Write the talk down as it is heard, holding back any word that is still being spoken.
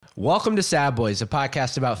Welcome to Sad Boys, a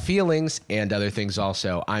podcast about feelings and other things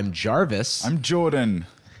also. I'm Jarvis. I'm Jordan.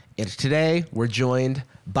 And today we're joined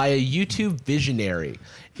by a YouTube visionary,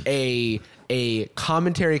 a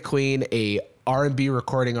commentary queen, a R&B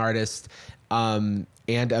recording artist, and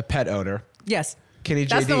a pet owner. Yes. Kennie JD.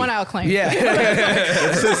 That's the one I'll claim. Yeah.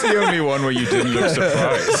 That's the only one where you didn't look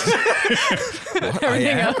surprised.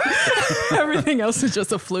 Everything else is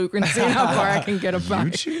just a fluke and seeing how far I can get about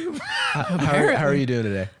YouTube? How are you doing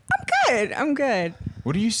today? I'm good.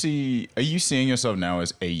 What do you see? Are you seeing yourself now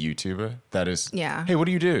as a YouTuber? That is, Yeah. Hey, what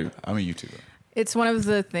do you do? I'm a YouTuber. It's one of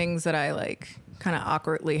the things that I kind of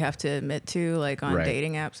awkwardly have to admit to, on Right.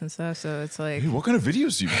 dating apps and stuff. So it's like, Hey, what kind of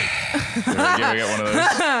videos do you make? I get one of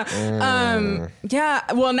those. yeah.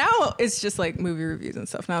 Well, now it's just movie reviews and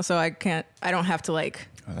stuff now. So I don't have to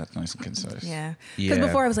Oh, that's nice and concise. yeah. Because Yeah.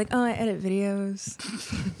 before I was like, oh, I edit videos.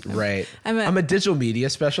 Right. I'm I'm a digital media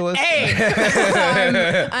specialist. Hey,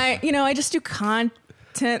 I just do content.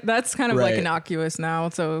 That's kind of Right. innocuous now.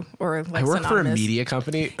 So, or I work for a synonymous. media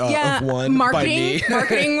company Yeah, of one by me.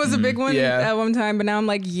 marketing was a big one Yeah. at one time, but now I'm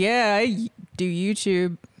like, yeah, I do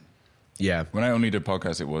YouTube. Yeah. When I only did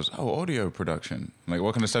podcasts, it was, audio production. Like,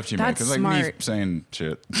 what kind of stuff do you That's make? It's like me smart. saying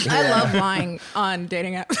shit. I love lying on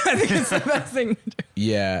dating apps. I think it's the best thing to do.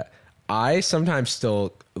 Yeah. I sometimes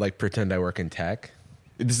still pretend I work in tech.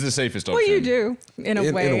 This is the safest option. Well, you do in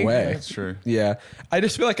a way. In a way. That's true. Yeah. I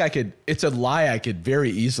just feel like it's a lie I could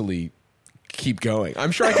very easily keep going.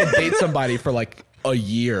 I'm sure I could date somebody for a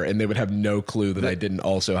year and they would have no clue that I didn't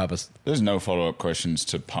also have There's no follow-up questions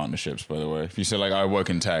to partnerships, by the way. If you say, I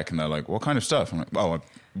work in tech, and they're like, what kind of stuff? I'm like,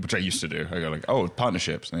 which I used to do. I go,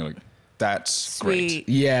 partnerships. And they're like, that's great. Sweet.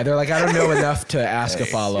 Yeah, they're like, I don't know enough to ask a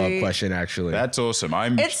follow-up Sweet. question, actually. That's awesome.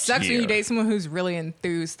 It sucks here. when you date someone who's really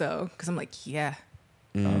enthused, though, because I'm like, yeah.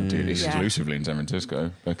 Oh, dude, Yeah. exclusively in San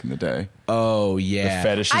Francisco back in the day. Oh, The yeah.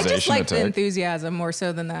 fetishization I just like of the tech. enthusiasm more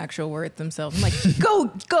so than the actual word themselves. I'm like,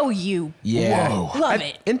 go you. Yeah. Whoa. Love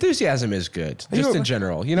it. Enthusiasm is good, just in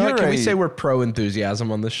general. You know what? you're Can we a- say we're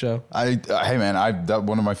pro-enthusiasm on this show? Hey man, that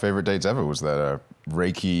one of my favorite dates ever was that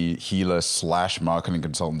Reiki healer / marketing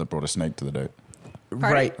consultant that brought a snake to the date.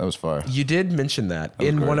 Right. That was fire. You did mention that was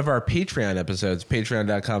in great. one of our Patreon episodes,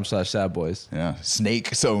 patreon.com/sadboys. Yeah,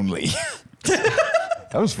 snakes only.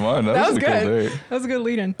 That was fun. That, That was was a cool good. date. That was a good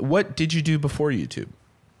lead-in. What did you do before YouTube?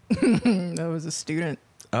 I was a student.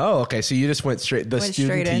 Oh, okay. So you just went straight student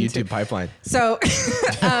straight to into- YouTube pipeline. So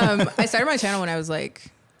I started my channel when I was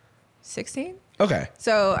 16. Okay.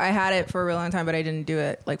 So I had it for a real long time, but I didn't do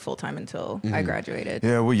it full time until I graduated.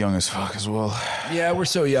 Yeah, we're young as fuck as well. Yeah, we're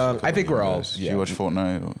so young. I think we're all. Do you watch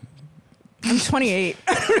Fortnite? I'm 28.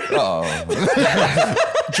 Oh,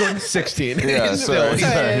 Jordan's 16. Yeah, so-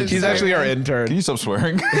 He's actually our intern. can you stop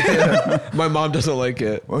swearing? My mom doesn't like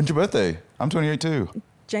it. When's your birthday? I'm 28 too.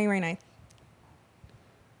 January 9th.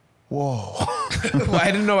 Whoa. Well, I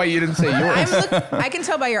didn't know why you didn't say yours. I can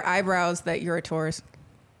tell by your eyebrows that you're a Taurus.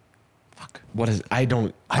 What is? I'm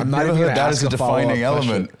not I've even never gonna heard that ask as a defining follow-up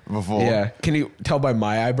question. element before. Yeah. Can you tell by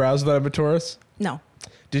my eyebrows that I'm a Taurus? No.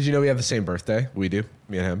 Did you know we have the same birthday? We do.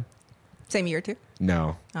 Me and him. Same year, too?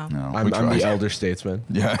 No. Oh. No, I'm we the tried. elder statesman.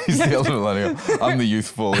 Yeah, he's the elder millennial. I'm the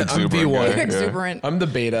youthful, exuberant B1. guy. Yeah. Exuberant. I'm the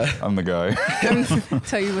beta. I'm the guy.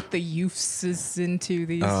 Tell you what the youths is into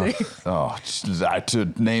these days. Oh, just, to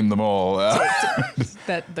name them all.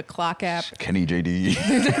 That the clock app. Kenny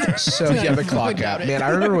JD. So yeah, the I clock doubt app. it. Man, I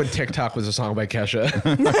remember when TikTok was a song by Kesha.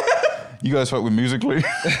 You guys fuck with Musically?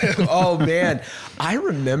 Oh man, I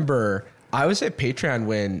remember I was at Patreon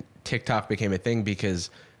when TikTok became a thing because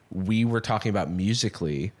we were talking about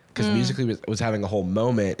Musically because Musically was having a whole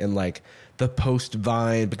moment and the post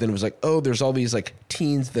Vine, but then it was there's all these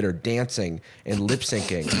teens that are dancing and lip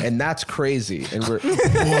syncing, and that's crazy. And we're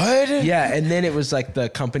What? yeah, and then it was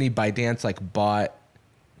the company ByteDance bought.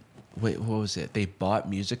 Wait, what was it? They bought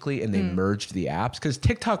Musically and they merged the apps because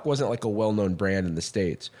TikTok wasn't a well-known brand in the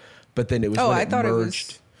States, but then it was Oh, when I it thought it was-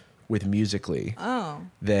 merged with Musically Oh.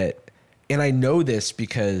 that, and I know this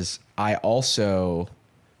because I also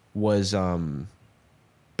was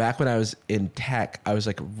back when I was in tech, I was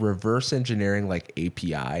reverse engineering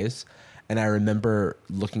APIs, and I remember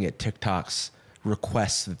looking at TikTok's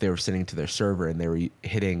requests that they were sending to their server, and they were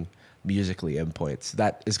hitting Musically endpoints.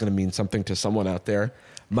 That is going to mean something to someone out there.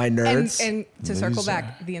 My nerds. And to circle Loser.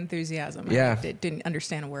 back, the enthusiasm. Yeah. Didn't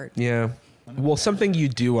understand a word. Yeah. Well, something you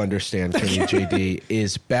do understand, Kenny JD,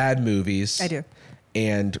 is bad movies. I do.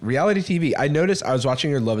 And reality TV, I noticed I was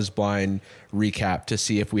watching your Love is Blind recap to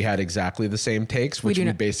see if we had exactly the same takes, which we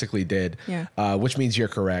basically did, which means you're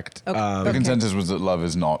correct. Okay. The consensus was that Love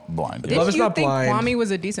is not blind. Didn't Love is you not think blind. Kwame was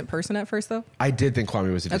a decent person at first, though? I did think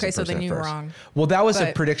Kwame was a decent Okay, so person then at you were first. wrong. Well, that was a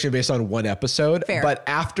But- prediction based on one episode. Fair. But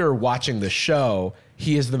after watching the show,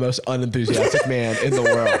 he is the most unenthusiastic man in the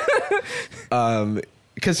world.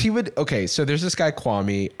 Because he would. Okay, so there's this guy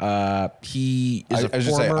Kwame. He is I a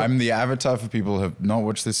just say former. I'm the avatar for people who have not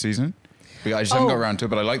watched this season. Because I just haven't got around to it,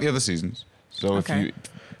 but I like the other seasons. So if Okay. you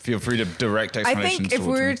feel free to direct I explanations. think if we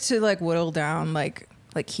towards were me. to like whittle down like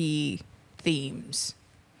key themes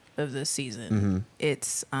of this season,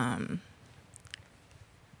 it's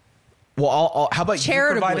well, how about you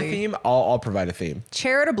provide a Charitably. theme? I'll provide a theme.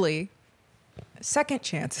 charitably second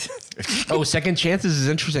chances. Oh, second chances is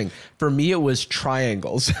interesting. For me, it was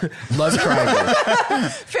triangles. Love triangles.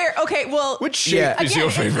 Fair. Okay. Well, Which shape Yeah. is your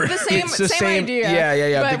favorite? It's the same, It's the same idea.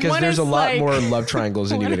 Yeah. but Because one there's a is lot like- more love triangles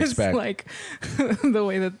than you one would is expect. like the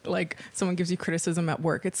way that like someone gives you criticism at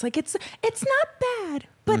work. It's like it's not bad,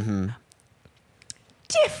 but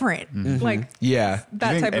different. Like Yeah. that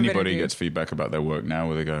Do you think type of anybody interview. gets feedback about their work now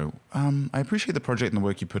where they go, I appreciate the project and the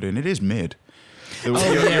work you put in. It is mid.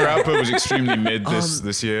 Your output was extremely mid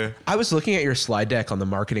this year. I was looking at your slide deck on the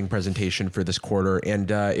marketing presentation for this quarter,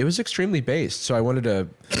 and it was extremely based. So I wanted to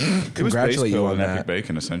It was congratulate based you on on Epic that.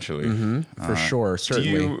 Bacon, essentially. For sure, certainly.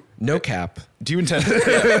 you- No cap. Do you intend?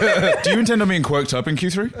 Do you intend on being quirked up in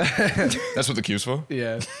Q3? That's what the Q's for.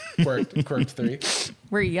 Yeah, quirked 3.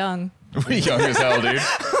 We're young. We're young as hell, dude.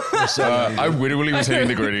 I literally was hitting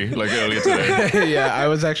the gritty like earlier today. Yeah, I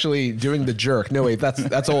was actually doing the jerk. No, wait,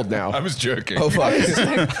 that's old now. I was jerking. Oh fuck.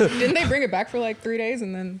 Didn't they bring it back for like 3 days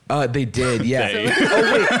and then? They did, yeah. They.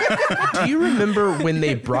 Oh wait, do you remember when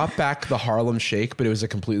they brought back the Harlem Shake, but it was a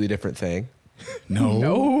completely different thing?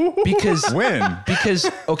 No. Because When? Because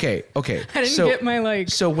okay. I didn't get my like.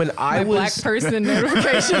 So when I my black was person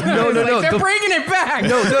notification. No, It's no, like, no, they're the- bringing it back.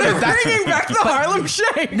 No, they're that's- bringing back the Harlem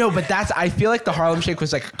Shake. No, but I feel like the Harlem Shake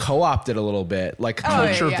was like co-opted a little bit, like Oh,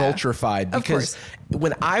 culture yeah. vulturified. Of Because course.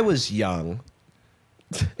 when I was young,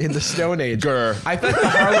 in the Stone Age, Grr. I feel like the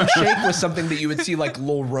Harlem Shake was something that you would see like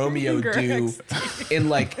Lil Romeo Grr, do in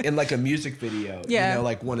like a music video. Yeah. You know,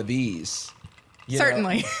 like one of these. You know?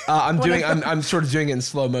 Certainly. I'm sort of doing it in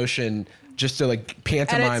slow motion just to like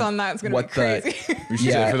pantomime. Edits on that's gonna what be crazy. We should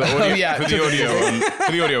Yeah. say for the audio, Oh, yeah.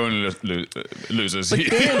 for the audio losers, he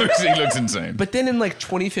looks insane. But then in like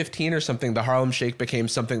 2015 or something, the Harlem Shake became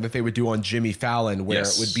something that they would do on Jimmy Fallon, where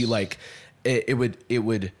Yes. it would be like, it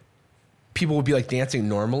would, people would be like dancing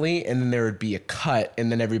normally, and then there would be a cut, and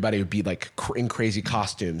then everybody would be like in crazy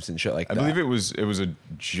costumes and shit like I that. believe it was a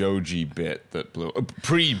Joji bit that blew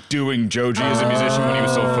pre-doing Joji as a musician when he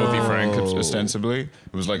was still Filthy Frank ostensibly.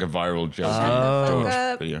 It was like a viral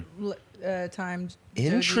Joji video. Timed.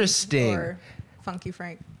 Interesting. Or Funky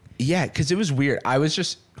Frank. Yeah, because it was weird. I was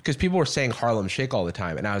just because people were saying Harlem Shake all the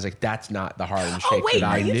time, and I was like, that's not the Harlem Shake Oh wait, that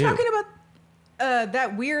I are you knew. talking about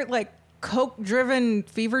that weird like coke-driven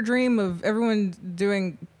fever dream of everyone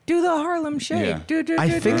doing do the Harlem Shake? Yeah.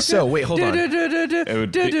 I think so. Wait, hold on. It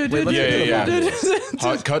would be, Wait, let's get the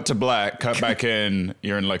Hot, cut to black, cut back in.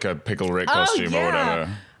 You're in like a Pickle Rick costume or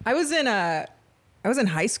whatever. I was in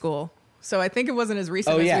high school, so I think it wasn't as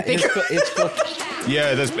recent Oh as yeah, we think. it's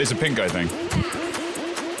Yeah, it's a pink guy thing.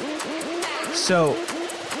 so.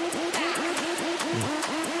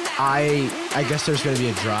 I guess there's going to be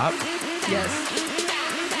a drop. Yes.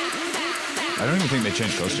 I don't even think they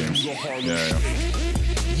changed costumes. Yeah.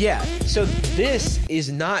 Yeah. So this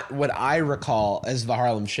is not what I recall as the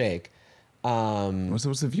Harlem Shake. What's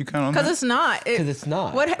the view count on that? Because it's not. 'Cause it's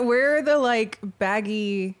not. Where are the like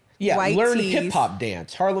baggy Yeah, white learn tees? hip hop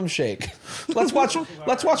dance, Harlem Shake. Let's watch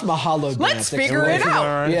Mahalo dance. Let's figure it out.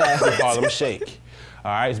 Learn Yeah. the Harlem Shake. All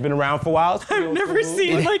right, it's been around for a while. I've never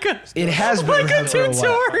seen like a It has been like a around for a while.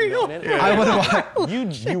 tutorial. I want to.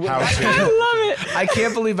 You How to. I love it. I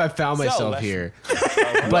can't believe I found myself let's- here.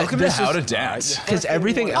 Welcome to this How is- to Dance. Because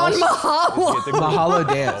everything On else, Mahalo. Mahalo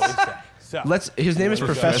dance. So, His name is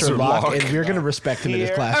Professor Professor Locke, Locke. and we're gonna respect him in his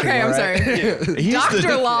Here. classroom. Okay, I'm all right? sorry.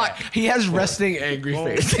 Dr. Locke. He has resting angry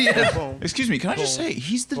face. boom. Excuse me, can I just say,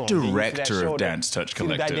 he's the Boom. Lean to that director of shoulder. Dance Touch See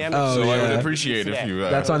the Collective. dynamic? Oh, So I would yeah. appreciate if you...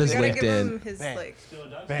 That's on his You gotta give him LinkedIn. his like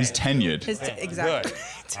He's tenured. his exactly.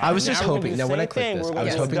 I was just Now we're gonna hoping. do Now, the when I same clicked thing. this, We're I gonna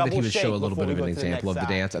was do a hoping that he double would show a shake little before bit of we an go to the example of the next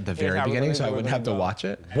dance at the side. very Here's how beginning, we're so I gonna wouldn't do have to it. watch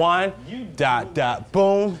it. One, dot,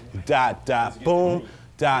 boom, dot, boom,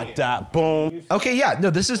 Boom. Okay, yeah. No,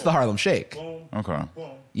 this is the Harlem Shake. Okay.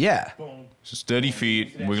 Yeah. So steady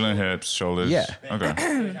feet, wiggling hips, shoulders. Yeah.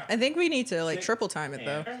 Okay. I think we need to like triple time it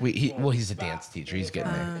though. He's a dance teacher. He's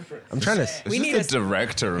getting there. I'm trying to. This is the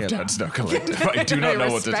director of Dad Snow Collective. I do not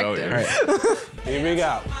know what to tell you. respect All right. Here we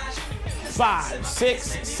go. 5,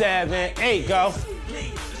 6, 7, 8, go.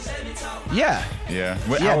 Yeah. Yeah.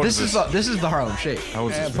 Wait, how Yeah. old This is the Harlem Shake. How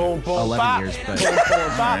old is And this? boom, boom, 11 bop. years, but- Boom,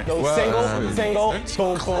 boom, bop. Go Well, single,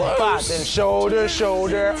 boom, boom, bop. Then shoulder,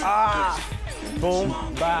 boom,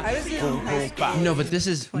 bop, I was in boom, high boom, school. bop. No,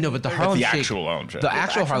 but the Harlem the Shake. actual Harlem Shake. The actual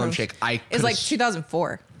actual Harlem Harlem Shake. It's like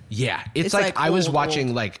 2004. Yeah, it's It's like, like I was old, watching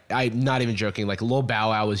old. like I'm not even joking. Like Lil Bow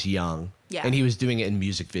Wow was young, Yeah. and he was doing it in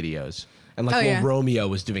music videos, and like Oh, Lil yeah. Romeo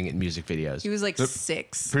was doing it in music videos. He was like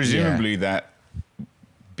 6. Presumably that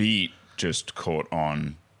beat just caught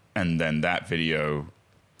on, and then that video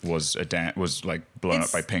was was like blown up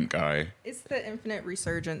It's- by Pink Eye, It's the infinite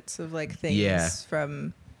resurgence of like things Yeah.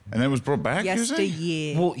 from and then it was brought back. you say?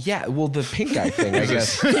 yesteryear. Well, yeah, the pink guy thing, I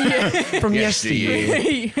guess, from Yesteryear.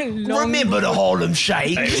 yesteryear. Remember the Harlem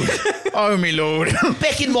Shake? Oh my lord!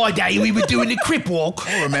 Back in my day, we were doing the crip walk.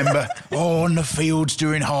 I remember on the fields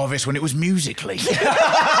during harvest when it was musically.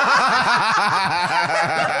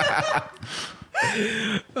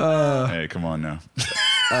 Hey, come on now.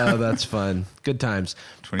 Oh, that's fun. Good times.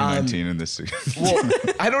 2019 in this season. Well,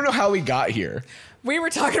 I don't know how we got here. We were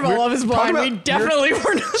talking about Love is talking Blind. We about- definitely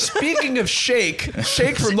were not. Speaking of Shake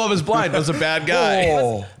from Love Is Blind was a bad guy.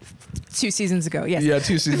 Oh. 2 seasons ago, yes. Yeah,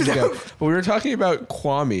 2 seasons ago. But we were talking about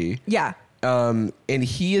Kwame. Yeah. And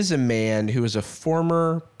he is a man who is a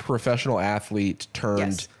former professional athlete turned,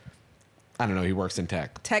 Yes. I don't know, he works in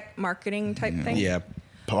tech. Tech marketing type thing. Yeah.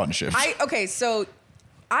 Partnerships. Okay, so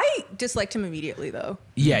I disliked him immediately though.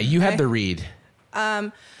 Yeah, you had Okay. the read.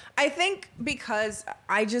 I think because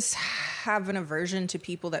I just have an aversion to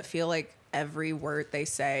people that feel like every word they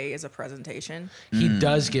say is a presentation. He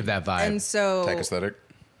does give that vibe. And so Tech aesthetic.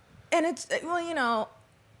 and it's well, you know,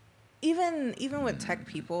 even with tech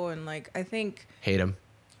people and like I think Hate him.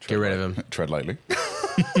 Get rid of him. Tread lightly.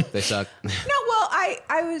 They suck. no, well,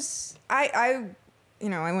 I you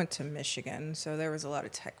know, I went to Michigan, so there was a lot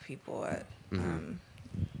of tech people at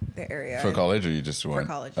the area. For college, or you just went?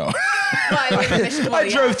 college. Oh. Well, I lived in Michigan. I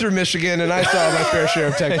drove through Michigan and I saw my fair share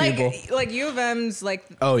of tech people. like U of M's like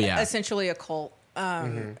Oh, yeah. essentially a cult,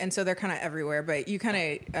 and so they're kind of everywhere. But you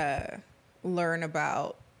kind of learn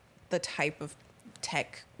about the type of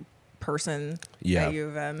tech person Yeah. at U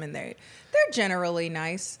of M, and they're generally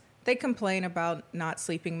nice. They complain about not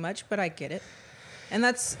sleeping much, but I get it, and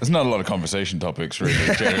that's. There's not a lot of conversation topics, really.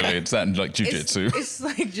 Generally, it's that and like jujitsu. It's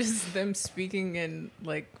like just them speaking in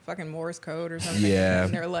like fucking Morse code or something. Yeah.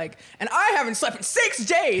 And they're like, and I haven't slept in 6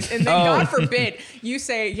 days. And then God forbid you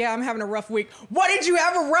say, yeah, I'm having a rough week. What did you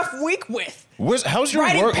have a rough week with? How's your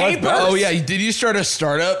Writing work-life papers? balance? Oh, yeah. Did you start a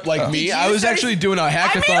startup like me? Did I you was start- actually doing a I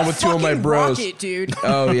hackathon made a with 2 of my fucking bros. rocket, dude.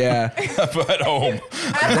 Oh, yeah. At home.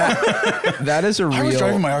 That is a real. I was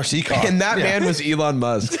driving my RC car. And that man was Elon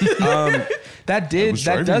Musk. That was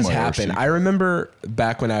driving does my happen. RC. I remember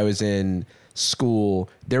back when I was in school,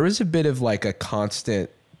 there was a bit of like a constant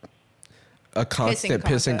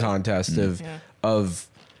pissing contest of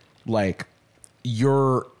like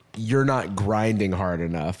you're not grinding hard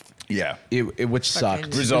enough. Yeah. Which sucked.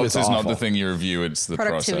 Fucking- It Results was is not awful. the thing you review, it's the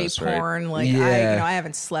Productivity process, right? porn. Like, Yeah. I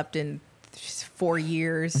haven't slept in 4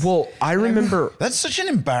 years. Well, I remember. That's such an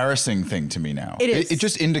embarrassing thing to me now. It is. It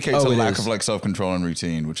just indicates Oh, a it lack is. of like self-control and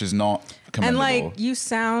routine, which is not and commendable. like, you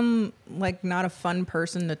sound like not a fun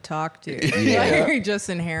person to talk to. Yeah. Like, you're just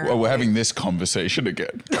inherent. well, we're having this conversation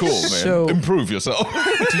again. Cool, man. So- Improve yourself.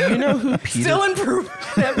 Do you know who Peter? Still improve.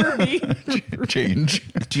 Never be. Change.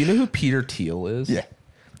 Do you know who Peter Thiel is? Yeah.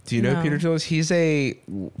 Do you know who No. Peter Thiel is?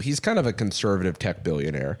 He's kind of a conservative tech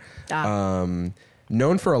billionaire.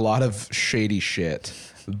 Known for a lot of shady shit.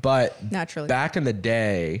 But Naturally. back in the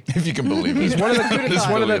day, If you can believe it. he's one of the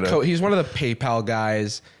Billionaire. he's one of the PayPal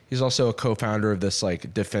guys. He's also a co-founder of this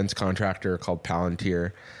like defense contractor called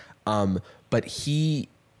Palantir. But he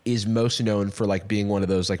is most known for like being one of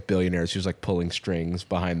those like billionaires who's like pulling strings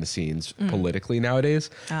behind the scenes politically nowadays.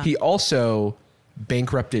 He also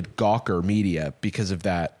bankrupted Gawker Media because of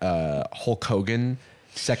that Hulk Hogan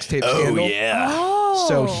sex tape scandal.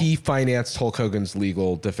 So he financed Hulk Hogan's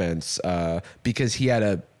legal defense because he had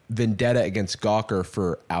a vendetta against Gawker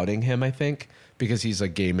for outing him, I think, because he's a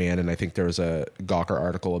gay man. And I think there was a Gawker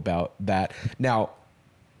article about that. Now,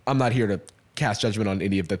 I'm not here to cast judgment on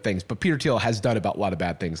any of the things, but Peter Thiel has done about a lot of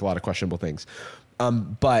bad things, a lot of questionable things.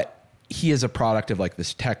 But he is a product of like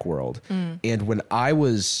this tech world. And when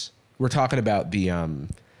we're talking about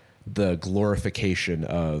the glorification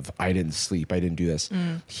of I didn't sleep, I didn't do this.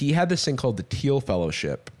 He had this thing called the Teal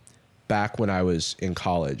Fellowship back when I was in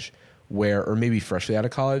college, where, or maybe freshly out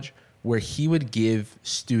of college, where he would give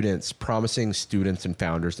students, promising students and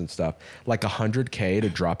founders and stuff, like $100K to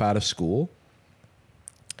drop out of school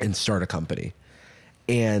and start a company.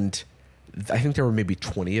 And I think there were maybe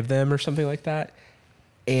 20 of them or something like that.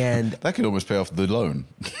 And That could almost pay off the loan.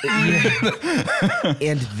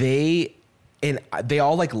 and they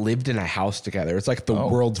all like lived in a house together. It's like the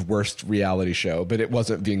world's worst reality show, but it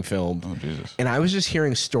wasn't being filmed. Oh, Jesus. And I was just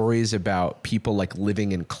hearing stories about people like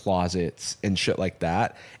living in closets and shit like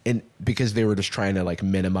that. And because they were just trying to like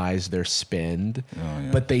minimize their spend,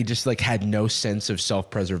 but they just like had no sense of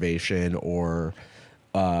self-preservation or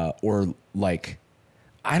like,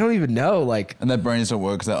 I don't even know, like, And their brains don't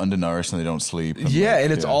work because they're undernourished and they don't sleep. And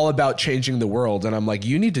and it's all about changing the world. And I'm like,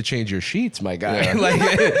 you need to change your sheets, my guy. Yeah.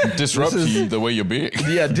 Like, disrupt the way you're being.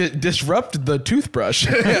 yeah, disrupt the toothbrush.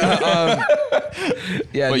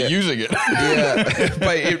 But using it. Yeah,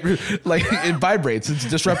 but it vibrates. It's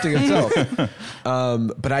disrupting itself.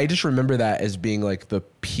 But I just remember that as being like the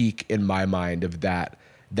peak in my mind of that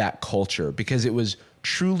culture, because it was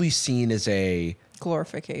truly seen as a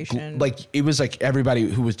glorification. Like it was like everybody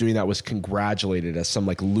who was doing that was congratulated as some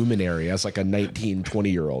like luminary, as like a 19,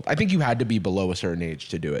 20-year-old. I think you had to be below a certain age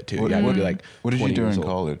to do it too. You had to be like, What did you 20 do years in old.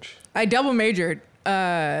 college? I double majored.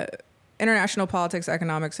 International politics,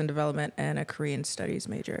 economics, and development, and a Korean studies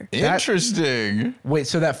major. Interesting. Wait,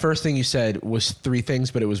 so that first thing you said was 3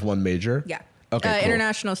 things, but it was 1 major? Yeah. Okay, cool.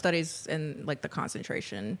 International studies and like the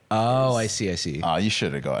concentration. Oh, I see. You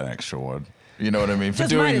should have got an extra one. You know what I mean? For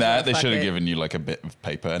Just might doing as well, that, they fuck should have it. given you like a bit of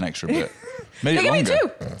paper, an extra bit. Made They it give me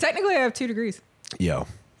longer. 2. Technically, I have 2 degrees. Yo.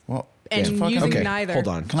 What? And Fuck using up. Okay, neither. hold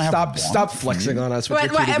on. Can I have one Stop from flexing you? on us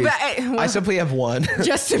with What- your 2 what- degrees. what- I simply have 1.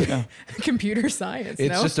 Just to computer science.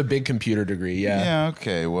 It's no? just a big computer degree. Yeah. Yeah,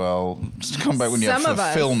 okay, well, just come back when you Some have of a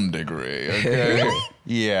us. film degree, okay?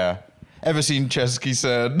 Yeah. Ever seen Chesky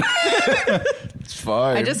Said? It's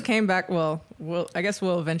fine. I just came back. Well, I guess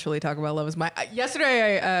we'll eventually talk about Love Is Blind.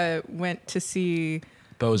 Yesterday, I went to see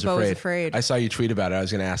Bo's Bo is afraid. Afraid. I saw you tweet about it. I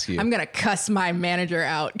was going to ask you. I'm gonna cuss my manager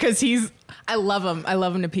out because I love him. I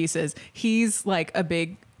love him to pieces. He's like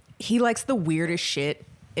he likes the weirdest shit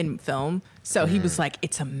in film. So he was like,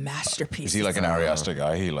 it's a masterpiece. Is he like an Ari Aster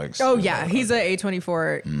guy? He likes. Oh yeah, he's a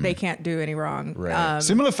A24. They can't do any wrong. Right.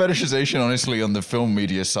 Similar fetishization, honestly, on the film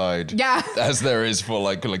media side. Yeah. As there is for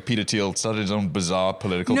like Peter Thiel started his own bizarre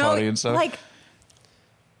political party and stuff. Like,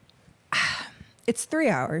 it's 3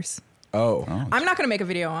 hours. oh. I'm not gonna make a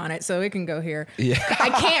video on it, so it can go here. Yeah.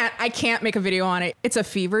 I can't make a video on it. It's a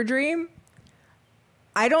fever dream.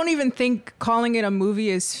 I don't even think calling it a movie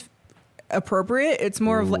is appropriate. It's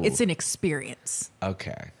more of like, Ooh. it's an experience.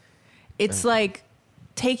 Okay. It's like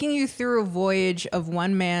taking you through a voyage of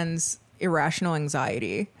one man's irrational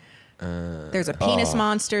anxiety. There's a penis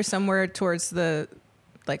monster somewhere towards the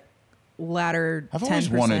like latter 10%. I've always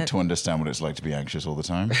wanted to understand what it's like to be anxious all the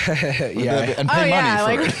time. Yeah. And pay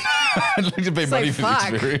money for it. I'd like to pay It's money like, for fuck.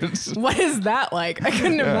 the experience. What is that like? I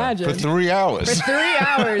couldn't imagine. For 3 hours. For 3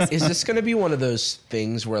 hours. Is this going to be one of those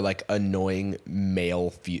things where like annoying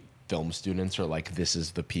male film students are like, this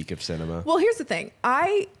is the peak of cinema? Well, here's the thing.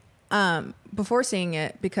 I before seeing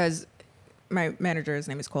it, because my manager, his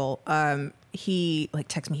name is Cole, he like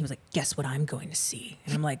texted me. He was like, guess what I'm going to see?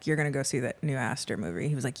 And I'm like, you're going to go see that new Aster movie.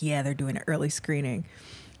 He was like, yeah, they're doing an early screening.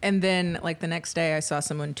 And then like the next day I saw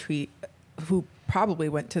someone tweet who probably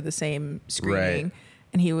went to the same screening. Right.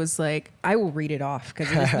 And he was like, I will read it off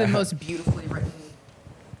because it was the most beautifully written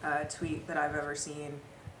tweet that I've ever seen.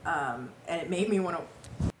 And it made me want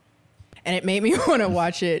to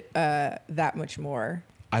watch it that much more.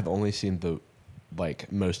 I've only seen the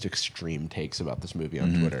like most extreme takes about this movie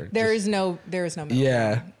on Twitter. There is no middle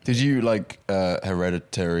Yeah. ground. Did you like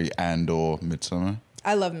Hereditary and or Midsummer?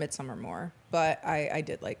 I love Midsummer more, but I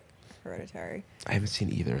did like Hereditary. I haven't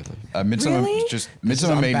seen either of them. Midsummer Really?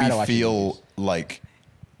 Midsummer I'm made bad at me watching feel movies. like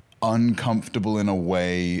uncomfortable in a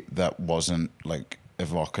way that wasn't like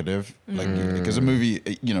evocative. Like because a movie,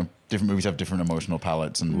 different movies have different emotional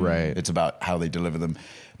palettes, and Right. it's about how they deliver them.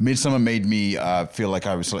 Midsummer made me feel like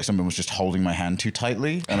I was like someone was just holding my hand too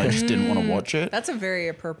tightly, and I just didn't want to watch it. That's a very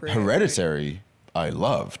appropriate. Hereditary, I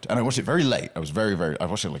loved, and I watched it very late. I was very. I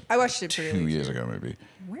watched it like I watched it pretty 2 late, years ago, maybe.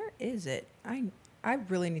 Where is it? I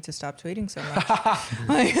really need to stop tweeting so much.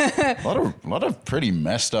 A lot of pretty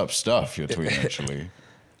messed up stuff you're tweeting, actually.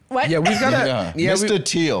 What? Yeah, we've got Mr.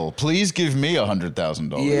 Teal, please give me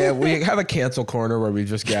 $100,000. Yeah, we have a cancel corner where we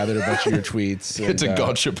just gathered a bunch of your tweets. It's a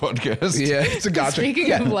gotcha podcast. Yeah, it's a gotcha.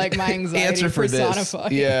 Speaking of like my anxiety Answer for this.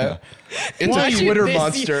 personified. Yeah. It's Watch a Twitter this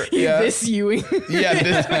monster. You, yeah. This Ewing. Yeah,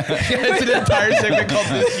 it's an entire segment called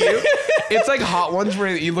This You. It's like Hot Ones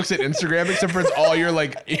where he looks at Instagram, except for it's all your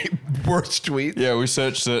like worst tweets. Yeah, we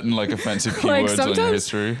search certain like offensive keywords on your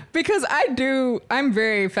history. Because I'm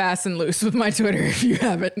very fast and loose with my Twitter if you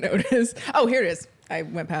haven't noticed. Oh, here it is. I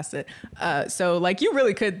went past it. So like you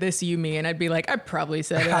really could this you me and I'd be like, I probably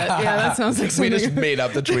said that. Yeah, that sounds like something. We just made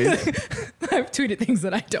up the tweet. I've tweeted things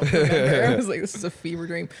that I don't remember. I was like, this is a fever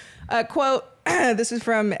dream. Quote, this is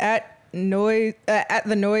from at the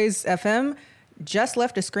Noise FM. Just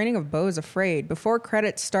left a screening of Beau is Afraid. Before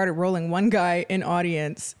credits started rolling, one guy in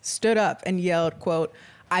audience stood up and yelled, quote,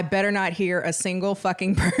 I better not hear a single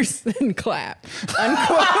fucking person clap.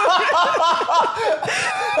 Unquote.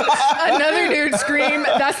 Another dude screamed,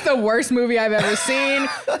 that's the worst movie I've ever seen.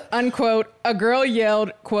 Unquote. A girl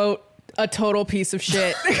yelled, quote, a total piece of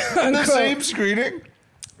shit. The same screening?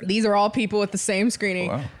 These are all people at the same screening.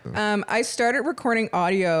 Wow. I started recording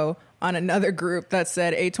audio on another group that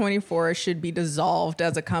said A24 should be dissolved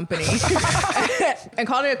as a company and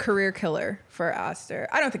called it a career killer for Aster.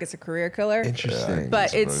 I don't think it's a career killer. Interesting.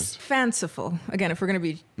 But it's fanciful. Again, if we're going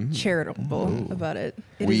to be charitable about it.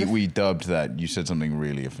 We dubbed that. You said something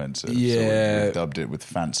really offensive. Yeah. So we dubbed it with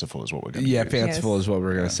fanciful is what we're going to Yeah, do. fanciful is what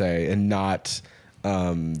we're going to say, and not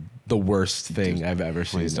the worst thing I've ever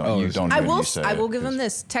seen. Please don't. You don't. I really will give him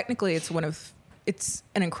this. Technically, it's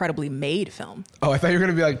an incredibly made film. Oh, I thought you were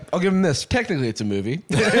going to be like, I'll give him this. Technically, it's a movie.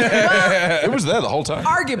 It was there the whole time.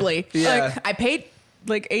 Arguably. Yeah. Like, I paid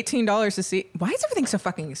like $18 to see. Why is everything so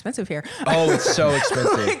fucking expensive here? Oh, it's so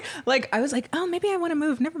expensive. like I was like, oh, maybe I want to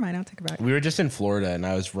move. Never mind. I'll take it back. We were just in Florida, and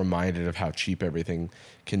I was reminded of how cheap everything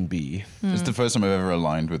can be. It's the first time I've ever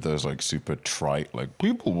aligned with those like super trite, like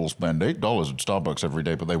people will spend $8 at Starbucks every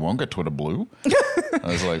day, but they won't get Twitter Blue. I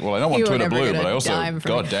was like, well, I don't want You will Twitter never Blue, get a but I also, dime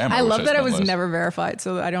from me. goddamn, I wish love that it spent was less. never verified,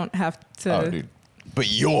 so I don't have to. Oh, dude. But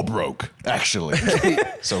you're broke, actually.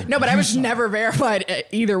 So No, but I was never verified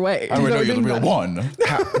either way. I would So know it you're the didn't real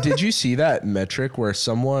matter. one. Did you see that metric where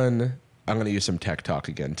someone... I'm going to use some tech talk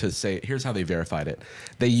again to say, here's how they verified it.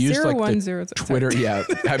 They used like 010, the Twitter, yeah,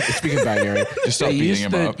 I'm speaking binary. Just stop they beating used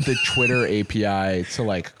him the, up. the Twitter API to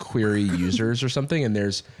like query users or something. And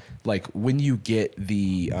there's like, when you get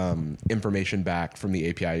the information back from the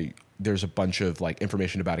API, there's a bunch of like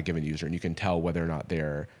information about a given user and you can tell whether or not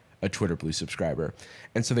they're a Twitter Blue subscriber.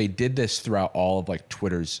 And so they did this throughout all of like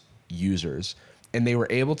Twitter's users. And they were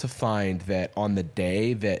able to find that on the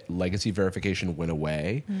day that legacy verification went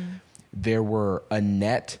away, there were a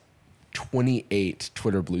net 28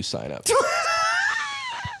 Twitter Blue signups.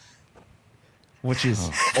 Which is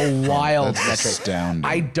a wild That's metric. astounding.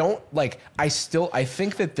 I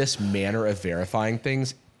think that this manner of verifying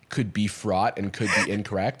things could be fraught and could be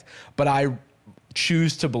incorrect, but I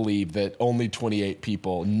choose to believe that only 28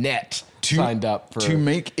 people net signed up for... To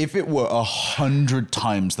make, if it were 100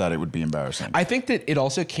 times that, it would be embarrassing. I think that it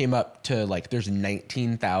also came up to like there's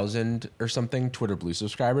 19,000 or something Twitter Blue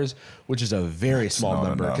subscribers, which is a very small not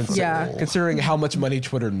number enough at all. considering how much money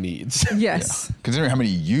Twitter needs. Yes. Considering how many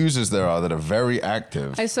users there are that are very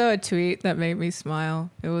active. I saw a tweet that made me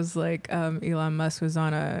smile. It was like Elon Musk was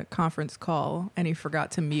on a conference call and he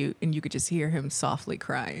forgot to mute and you could just hear him softly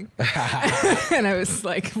crying. And I was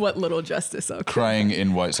like, what little justice, okay. Crying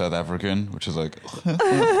in white South African, which is like...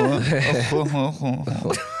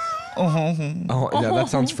 Oh, yeah, that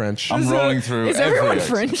sounds French. I'm rolling through Is every everyone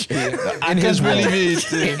accent. French? In his world,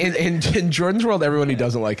 believe in Jordan's world, everyone he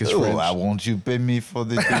doesn't like is French. Oh, I want you pay me for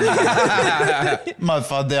the My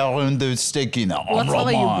father owned the steak in What's all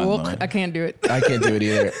you book? I can't do it. I can't do it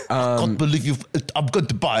either. can't believe you. I'm going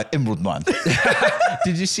to buy Emerald Mine.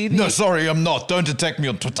 Did you see the? No, sorry, I'm not. Don't attack me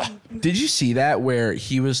on Twitter. Did you see that where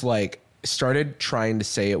he was like started trying to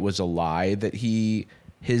say it was a lie that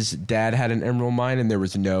his dad had an emerald mine and there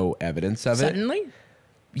was no evidence of it? Suddenly?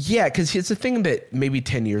 Yeah, because it's a thing that maybe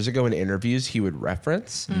 10 years ago in interviews he would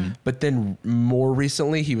reference, but then more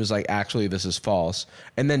recently he was like, actually, this is false.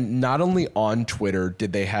 And then not only on Twitter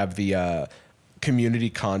did they have the community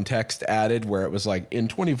context added where it was like, in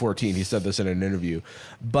 2014, he said this in an interview,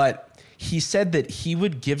 but he said that he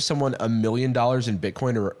would give someone $1 million in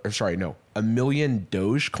Bitcoin or sorry, no, $1 million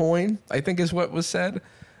Dogecoin, I think is what was said.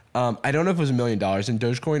 I don't know if it was $1 million in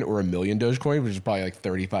Dogecoin or $1 million Dogecoin, which is probably like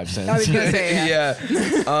 35 cents. I was gonna say,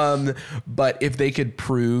 yeah. But if they could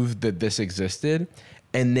prove that this existed,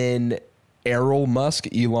 and then Errol Musk,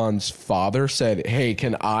 Elon's father, said, "Hey,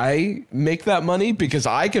 can I make that money because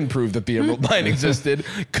I can prove that the Emerald Mine existed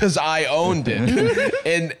because I owned it."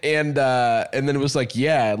 and then it was like,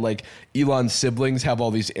 yeah, like Elon's siblings have all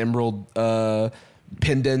these emerald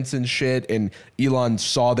pendants and shit, and Elon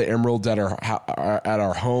saw the emeralds at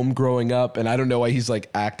our home growing up, and I don't know why he's like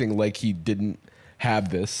acting like he didn't have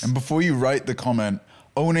this. And before you write the comment,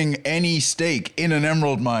 owning any stake in an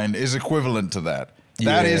emerald mine is equivalent to that.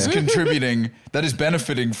 That is contributing, that is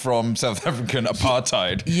benefiting from South African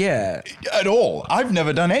apartheid. Yeah. At all. I've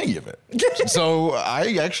never done any of it. So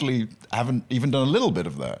I actually haven't even done a little bit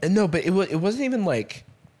of that. No, but it wasn't even like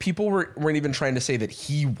people weren't even trying to say that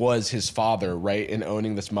he was his father, right, in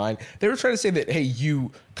owning this mine. They were trying to say that, hey,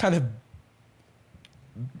 you kind of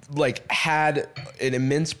like had an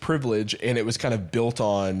immense privilege and it was kind of built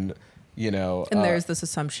on, you know. And there's this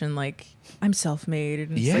assumption like, I'm self-made,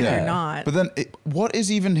 and it's like you're not. But then what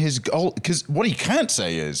is even his goal? Because what he can't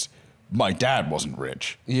say is, my dad wasn't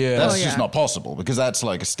rich. Yeah. That's just not possible, because that's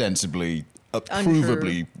like ostensibly,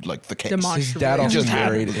 provably like the case. His dad also Just had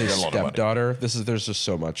married a his lot of money. stepdaughter. There's just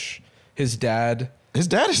so much. His dad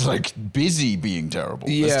is like busy being terrible.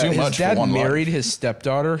 Yeah, There's too his much dad for one married life. his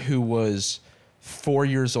stepdaughter, who was 4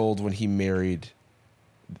 years old when he married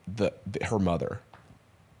her mother.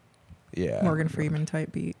 Yeah, Morgan Freeman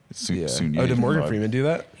type beat. Soon did Morgan vibe. Freeman do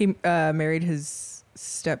that? He married his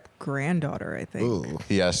step granddaughter, I think. Ooh.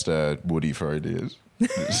 He asked Woody for ideas.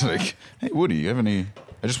 It's like, hey, Woody, you have any?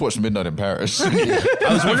 I just watched Midnight in Paris. I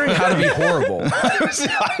was wondering how to be horrible.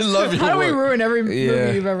 I love your How do we work. ruin every movie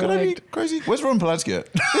you've ever Could I be liked? crazy? Where's Roman Polanski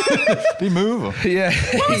at? Did he move? Yeah,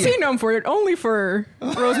 What was he known for? Only for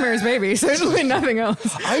Rosemary's Baby. Certainly nothing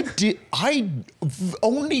else. I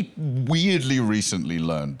only weirdly recently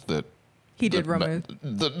learned that He did romance.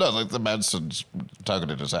 the Mansons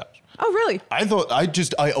targeted his house. Oh, really?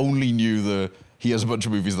 I only knew he has a bunch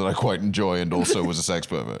of movies that I quite enjoy and also was a sex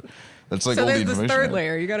pervert. That's like So all the there's this information. third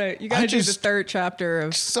layer. You gotta do the just- third chapter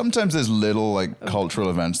of. Sometimes there's little like cultural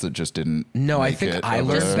events that just didn't. no, I make think it I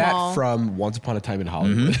over learned there. that Small. from Once Upon a Time in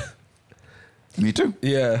Hollywood. Me too.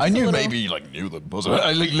 Yeah. I knew little- maybe knew them.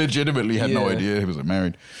 I like legitimately had no Yeah. idea he was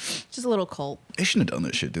married. Just a little cult. They shouldn't have done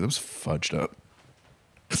that shit, dude. That was fudged up.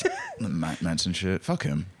 The Matt Manson shit. Fuck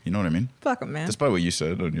him. You know what I mean? Fuck him, man. Despite what you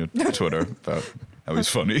said on your Twitter about how he's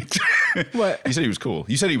funny. What? You said he was cool.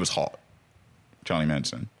 You said he was hot. Charlie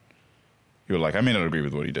Manson. You were like, I may not agree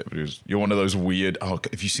with what he did, but you're one of those weird. Oh,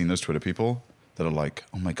 have you seen those Twitter people that are like,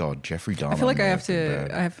 oh my god, Jeffrey Dahmer? I feel like I have Breaking to.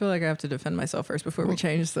 Bad. I feel like I have to defend myself first before we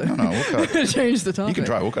change the. No, we'll cut. change the topic. You can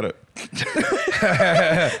try. We'll cut it.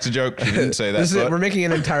 It's a joke. You didn't say that. We're making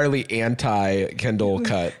an entirely anti-Kendall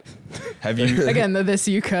cut. Have you? Again, this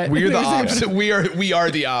you cut. We're the There's- ops. We are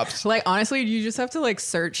the ops. Like honestly, you just have to like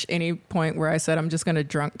search any point where I said I'm just gonna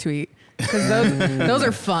drunk tweet because those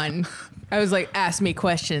are fun. I was like, ask me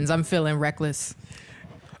questions. I'm feeling reckless.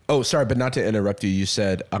 Oh, sorry, but not to interrupt you. You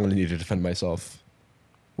said I'm going to need to defend myself.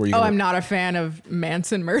 Were you? Oh, gonna- I'm not a fan of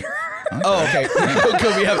Manson murder. Oh, okay.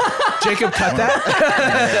 Could we have Jacob cut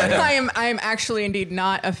that? I am actually indeed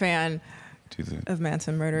not a fan of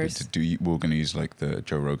Manson murders. We're going to use like the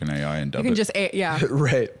Joe Rogan AI and You dub can it. just yeah.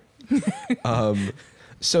 Right.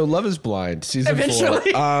 So Love is Blind season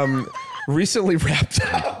Eventually. 4 recently wrapped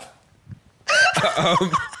up.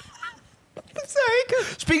 Sorry.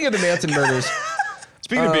 Speaking of the Manson murders,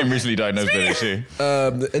 Speaking of being recently diagnosed with ADHD,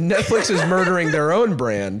 Netflix is murdering their own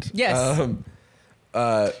brand. Yes.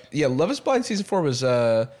 Yeah, Love is Blind season 4 was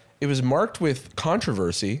it was marked with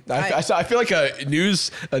controversy. I feel like a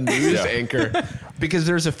news anchor because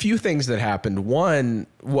there's a few things that happened. One,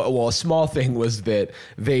 well, a small thing was that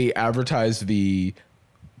they advertised the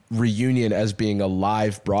reunion as being a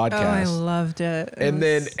live Oh, I broadcast. loved it. And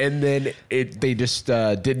then they just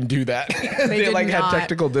didn't do that. They did like not. had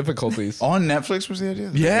technical difficulties. on Netflix was the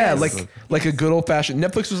idea? Yeah, Yes. like a good old fashioned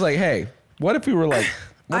Netflix was like, hey, what if we were like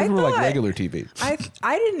I like thought- regular TV?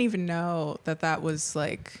 I didn't even know that was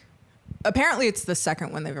like. Apparently, it's the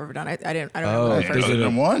second one they've ever done. I don't know. Oh, the they first did it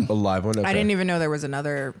in one. A live one. Okay. I didn't even know there was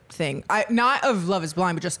another thing. Not of Love is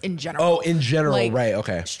Blind, but just in general. Oh, in general, Like, right?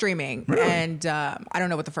 Okay. Streaming, and I don't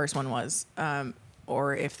know what the first one was,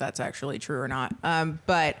 or if that's actually true or not.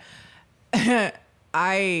 But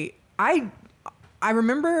I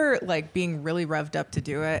remember like being really revved up to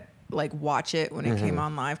do it, like watch it when it came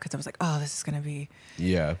on live because I was like, oh, this is gonna be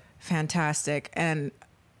Yeah. fantastic, and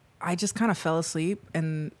I just kind of fell asleep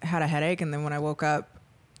and had a headache, and then when I woke up,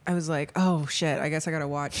 I was like, "Oh shit! I guess I gotta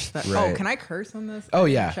watch that." Right. Oh, can I curse on this? Oh,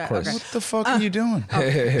 yeah, Chat? of course. Okay. What the fuck are you doing?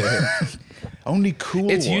 Only cool.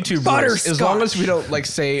 It's ones. YouTube rules. As long as Butterscotch. we don't like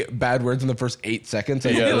say bad words in the first 8 seconds. I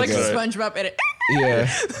Yeah, think we're like that's good. right. SpongeBob edit.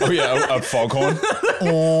 Yeah. Oh yeah, a foghorn.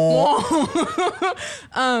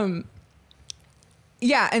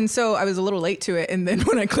 Yeah, and so I was a little late to it, and then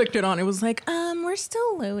when I clicked it on, it was like, we're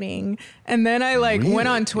still loading. And then I like went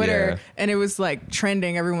on Twitter, Yeah. and it was like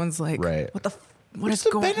trending. Everyone's like, Right. what What's is the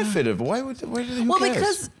going benefit on? of why would who Well, cares?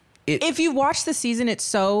 because It- if you watch the season, it's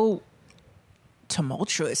so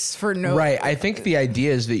tumultuous for no Right. I think the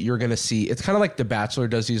idea is that you're going to see, it's kind of like The Bachelor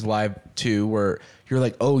does these live too, where you're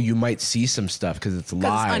like, oh, you might see some stuff because it's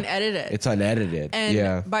live. unedited. It's unedited. And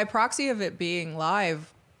yeah. by proxy of it being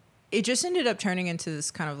live, it just ended up turning into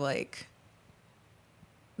this kind of like,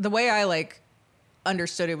 the way I like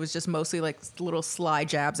understood it was just mostly like little sly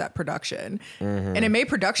jabs at production. Mm-hmm. And it made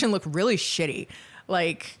production look really shitty.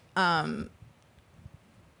 Like,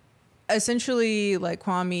 essentially, like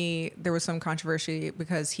Kwame, there was some controversy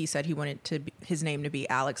because he said he wanted his name to be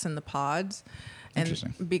Alex in the pods. And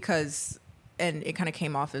Interesting. and it kind of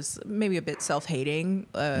came off as maybe a bit self-hating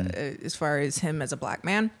as far as him as a black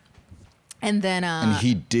man. And then and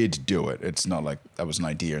he did do it. It's not like that was an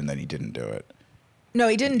idea and then he didn't do it. no,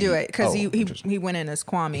 he didn't do it because Oh, he interesting. went in as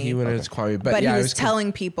Kwame. He went as Kwame. But yeah, he I was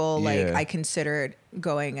telling people like yeah. I considered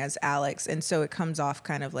going as Alex, and so it comes off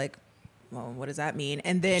kind of like, well, what does that mean?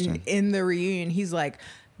 And then in the reunion, he's like,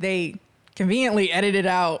 they conveniently edited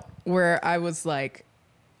out where I was like,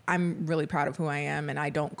 I'm really proud of who I am, and I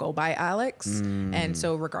don't go by Alex. And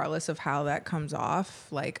so regardless of how that comes off,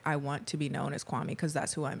 like I want to be known as Kwame because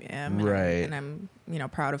that's who I am. And Right. and I'm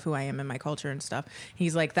proud of who I am in my culture and stuff.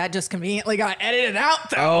 He's like, that just conveniently got edited out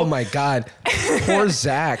though. Oh my God. Poor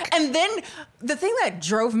Zach. And then the thing that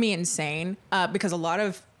drove me insane, because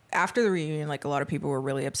after the reunion, like a lot of people were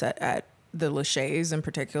really upset at the Lachey's in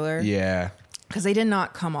particular. Yeah. Because they did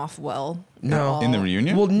not come off well. No. at all. In the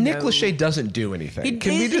reunion? Well, Nick No. Lachey doesn't do anything.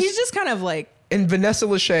 He's just kind of like And Vanessa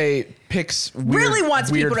Lachey picks weird, really wants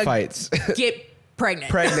weird people to fights. get pregnant.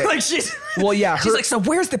 Pregnant. Like she's Well, yeah, she's her- like, so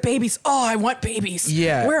where's the babies? Oh, I want babies.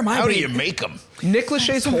 Yeah. Where are my How do babies? you make them? Nick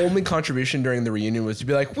Lachey's only contribution during the reunion was to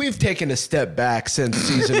be like, we've taken a step back since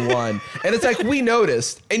season one. And it's like, we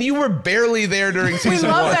noticed. And you were barely there during We season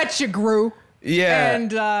love one. that you grew. Yeah.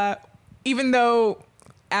 And even though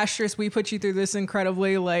asterisk, we put you through this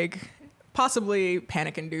incredibly like possibly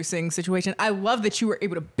panic-inducing situation, I love that you were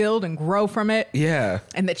able to build and grow from it. Yeah.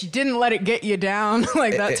 And that you didn't let it get you down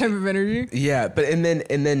like that type of energy. Yeah. But, and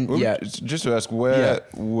then, yeah. Just to ask,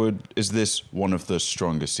 is this one of the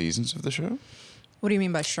strongest seasons of the show What do you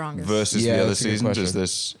mean by strongest? versus Yeah, the other that's a good seasons? Is question.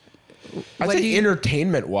 this I What think do you-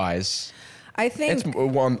 entertainment wise, I think it's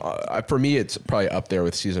one, for me, it's probably up there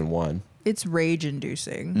with season one. it's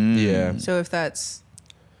rage-inducing. Yeah. So if that's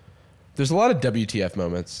There's a lot of WTF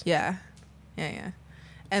moments. yeah.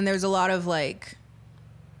 And there's a lot of like,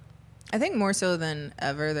 I think more so than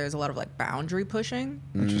ever, there's a lot of like boundary pushing.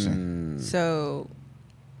 interesting? So,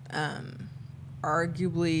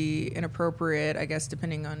 arguably inappropriate, I guess,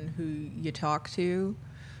 depending on who you talk to.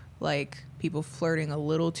 Like people flirting a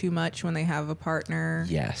little too much when they have a partner.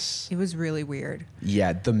 Yes. It was really weird.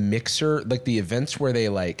 Yeah. The mixer, like the events where they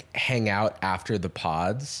like hang out after the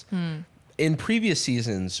pods. In previous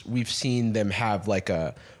seasons, we've seen them have like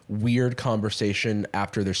a weird conversation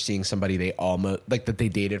after they're seeing somebody they almost like that they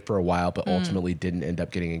dated for a while, but ultimately didn't end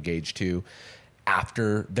up getting engaged to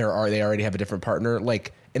after they already have a different partner.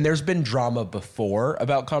 Like, and there's been drama before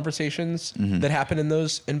about conversations that happen in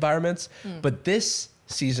those environments, but this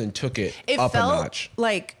season took it up a notch.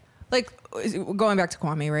 like going back to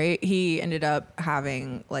Kwame, right? He ended up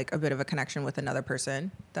having like a bit of a connection with another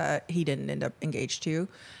person that he didn't end up engaged to.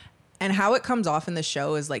 And how it comes off in the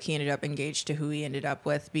show is like he ended up engaged to who he ended up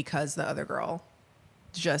with because the other girl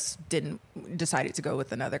just decided to go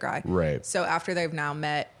with another guy. Right. So after they've now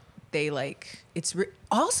met, they like,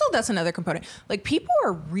 also that's another component. Like people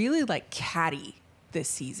are really like catty this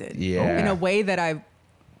season. Yeah. In a way that I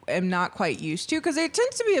am not quite used to, because there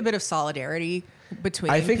tends to be a bit of solidarity between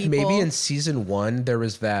I think people. maybe in season one there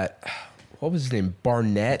was that, what was his name?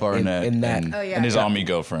 Barnett. and that. and, Oh, yeah. and his army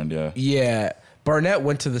girlfriend, yeah. Yeah. Barnett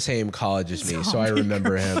went to the same college as me, so I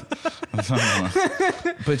remember him.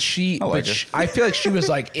 But I feel like she was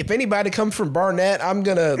like, if anybody comes from Barnett, I'm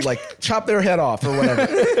gonna like chop their head off or whatever.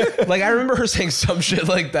 Like I remember her saying some shit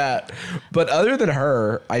like that. But other than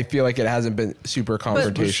her, I feel like it hasn't been super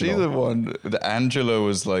confrontational. Was she the one? Angela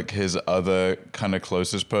was like his other kind of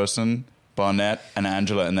closest person. Barnett and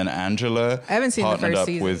then Angela. I haven't seen the partnered first up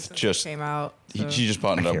season with since just it came out. So. she just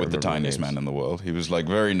partnered up can't with the remember tiniest names. man in the world. He was like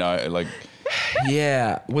very nice. Like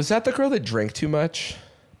Yeah. Was that the girl that drank too much?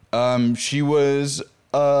 she was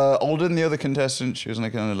older than the other contestant. She was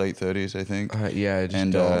like in her late 30s, I think. Yeah, I just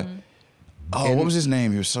and don't. what was his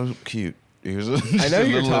name? He was so cute. He was. I know who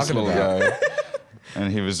you're talking little about. guy.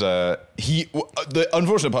 And he was the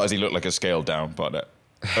unfortunate part is he looked like a scaled down Barnett.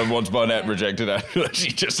 And once Barnett rejected Angela, she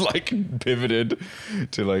just like pivoted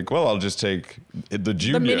to like, well, I'll just take the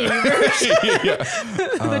junior. The mini version.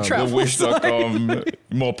 The Wish.com,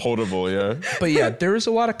 more portable, yeah. But yeah, there was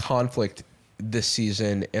a lot of conflict this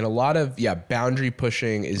season, and a lot of boundary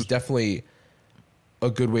pushing is definitely a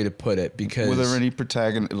good way to put it, because Were there any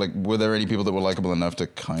were there any people that were likable enough to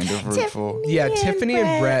kind of root for? Yeah, Tiffany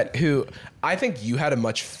and Brett, who I think you had a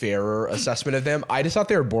much fairer assessment of them. I just thought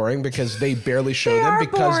they were boring because they barely show them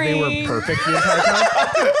because they were perfect the entire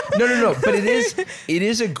time. No. But it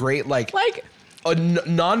is a great like a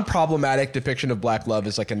non-problematic depiction of black love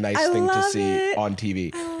is like a nice thing to see on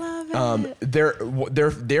TV.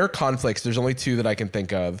 Their conflicts, there's only two that I can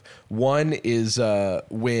think of. One is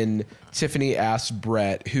when Tiffany asks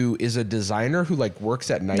Brett, who is a designer who like works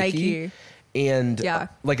at Nike. And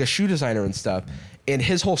like a shoe designer and stuff. And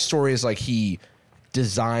his whole story is like he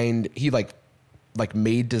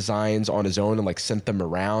made designs on his own and like sent them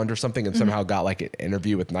around or something, and somehow got like an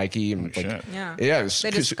interview with Nike and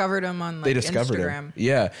they discovered him on like Instagram.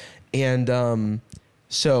 Yeah. And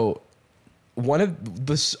so one of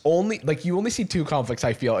this only like you only see two conflicts,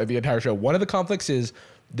 I feel, in the entire show. One of the conflicts is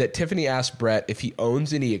that Tiffany asked Brett if he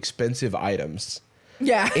owns any expensive items.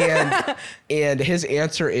 Yeah. and his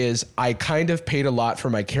answer is, I kind of paid a lot for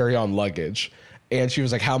my carry-on luggage. And she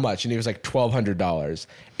was like, how much? And he was like, $1,200.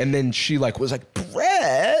 And then she like was like,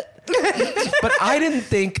 Brett. But I didn't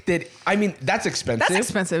think that, I mean, that's expensive. That's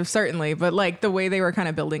expensive, certainly. But like the way they were kind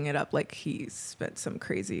of building it up, like he spent some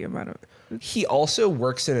crazy amount of... He also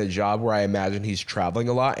works in a job where I imagine he's traveling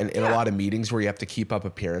a lot and in a lot of meetings where you have to keep up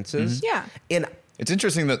appearances. Yeah. And it's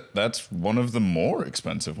interesting that that's one of the more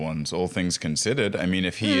expensive ones, all things considered. I mean,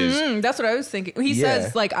 if he is... That's what I was thinking. He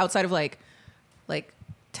says like outside of like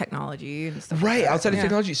technology and stuff. Right, like that. outside of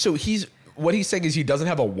technology. So what he's saying is he doesn't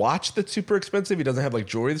have a watch that's super expensive. He doesn't have like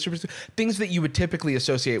jewelry that's super expensive. Things that you would typically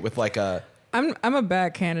associate with like a... I'm a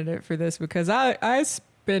bad candidate for this because I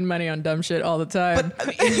spend money on dumb shit all the time.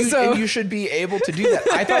 But and you should be able to do that.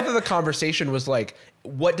 I thought that the conversation was like,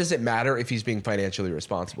 what does it matter if he's being financially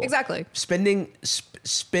responsible? Exactly. Spending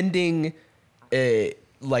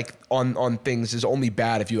like on things is only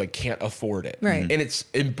bad if you like can't afford it. Right.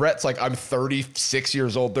 And Brett's like, I'm 36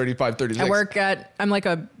 years old, 35, 36. I'm like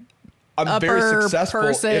I'm very successful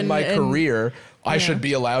in my and, career. I should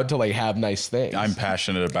be allowed to like have nice things. I'm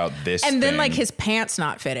passionate about this. And then thing. like his pants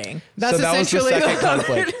not fitting. That's so that essentially was the second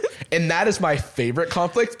conflict. And that is my favorite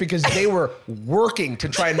conflict because they were working to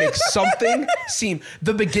try and make something seem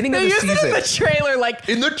the beginning of the season. In the trailer, like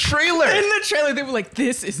in the trailer, they were like,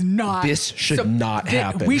 "This is not. This should not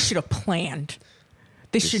happen. We should have planned.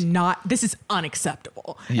 This should not. This is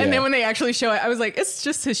unacceptable." Yeah. And then when they actually show it, I was like, "It's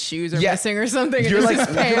just his shoes are missing or something." You're like,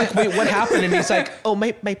 "Wait, what happened?" And he's like, "Oh,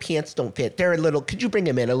 my pants don't fit. They're a little. Could you bring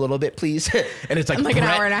them in a little bit, please?" And it's like, an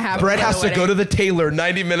hour and a half. Brett has to go to the tailor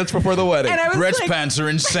 90 minutes before the wedding. Brett's pants are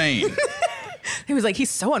insane. He was like,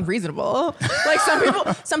 he's so unreasonable. Like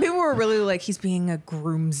some people were really like, he's being a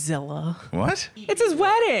groomzilla. What? It's his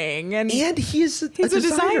wedding, and he's a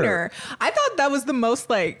designer. I thought that was the most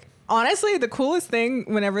like. Honestly, the coolest thing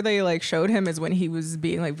whenever they like showed him is when he was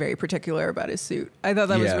being like very particular about his suit. I thought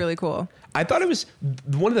that was really cool. I thought it was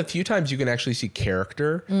one of the few times you can actually see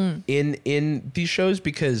character in these shows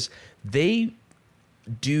because they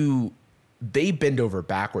bend over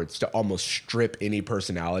backwards to almost strip any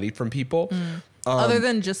personality from people. Other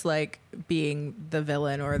than just like being the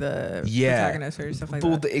villain or the protagonist or stuff like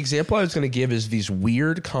that. The example I was going to give is these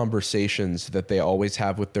weird conversations that they always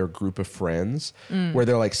have with their group of friends where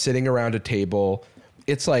they're like sitting around a table.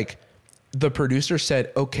 It's like the producer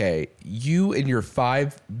said, okay, you and your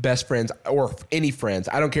 5 best friends or any friends,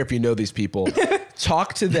 I don't care if you know these people,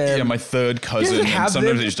 talk to them. Yeah, my third cousin. And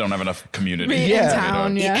sometimes they just don't have enough community. In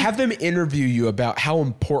town, Have them interview you about how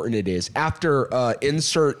important it is after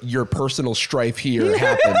insert your personal strife here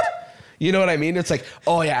happened. You know what I mean? It's like,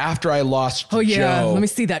 oh yeah, after I lost Joe. Let me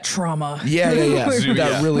see that trauma. Yeah.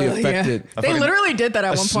 That really affected. They literally did that at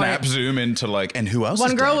one point. Snap zoom into like, and who else?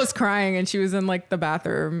 One girl was crying and she was in like the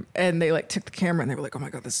bathroom and they like took the camera and they were like, oh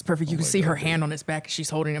my God, this is perfect. You can see her hand on his back.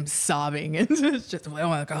 She's holding him sobbing. And it's just like, oh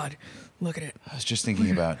my God, look at it. I was just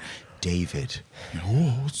thinking about David.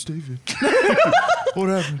 Oh, it's David. What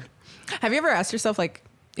happened? Have you ever asked yourself, like,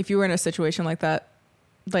 if you were in a situation like that,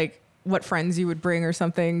 like, what friends you would bring or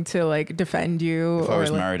something to like defend you? If or I was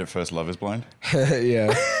like, married at first, Love is Blind.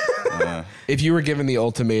 Yeah. If you were given the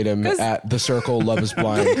ultimatum at the circle, Love is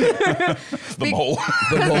Blind. The mole.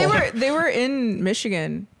 Because they were in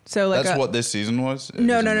Michigan, So like That's what this season was?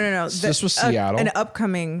 No. This was Seattle? An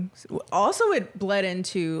upcoming. Also, it bled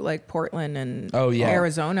into like Portland and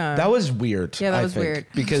Arizona. That was weird. Yeah, that was weird.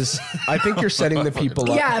 Because I think you're setting the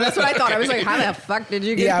people up. Yeah, that's what I thought. I was like, how the fuck did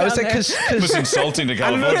you get Yeah, I was down like, there? It was insulting to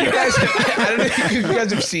I don't know California. if you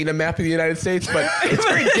guys have seen a map of the United States, but it's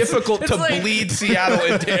very difficult to like- bleed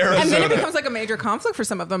Seattle into Arizona. And then it becomes like a major conflict for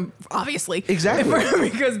some of them, obviously. Exactly.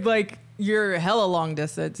 Because like you're hella long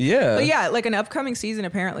distance. Yeah. But yeah, like an upcoming season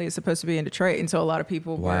apparently is supposed to be in Detroit. And so a lot of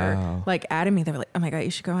people were like adding me. They were like, oh my God,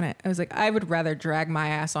 you should go on it. I was like, I would rather drag my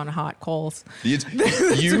ass on hot coals. You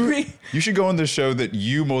should go on the show that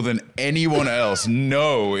you more than anyone else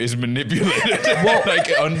know is manipulated, like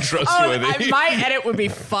untrustworthy. My edit would be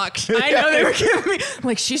fucked. I know they were giving me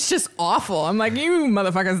like, she's just awful. I'm like, you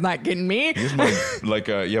motherfuckers not getting me. Like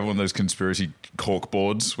you have one of those conspiracy cork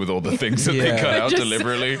boards with all the things that they cut out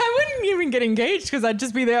deliberately. I wouldn't even get engaged because I'd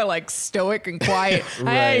just be there like stoic and quiet.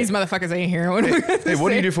 Right. Hey, these motherfuckers ain't here. Hey, what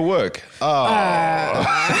do you do for work? What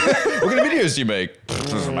kind of videos do you make?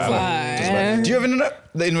 Doesn't matter. Doesn't matter. Do you have internet?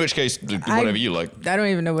 In which case, whatever you like. I don't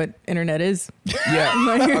even know what internet is. Yeah,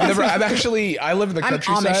 I live in the I'm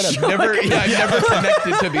countryside. Amish. I've never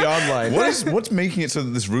connected to be online. What's making it so that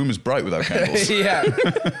this room is bright without candles? Yeah,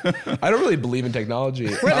 I don't really believe in technology.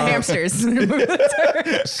 We're the hamsters.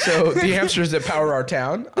 So the hamsters that power our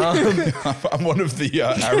town. I'm one of the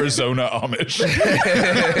Arizona Amish.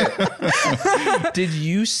 Did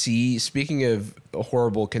you see? Speaking of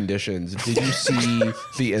horrible conditions, did you see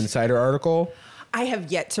the Insider article? I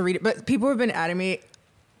have yet to read it, but people have been adding me.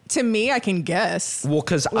 To me, I can guess. Well,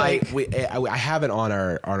 because Like- I have it on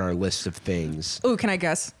our list of things. Oh, can I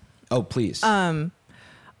guess? Oh, please.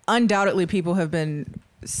 Undoubtedly, people have been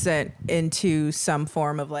sent into some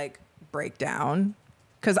form of like breakdown.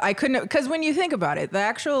 Because when you think about it, the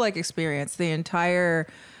actual like experience, the entire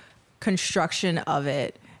construction of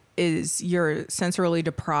it is you're sensorily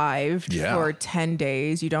deprived for 10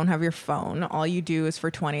 days. You don't have your phone. All you do is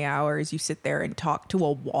for 20 hours, you sit there and talk to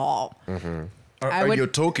a wall. Mm-hmm. You're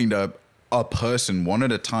talking to a person one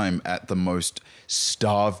at a time at the most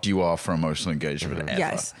starved you are for emotional engagement ever.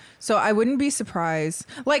 Yes. So I wouldn't be surprised.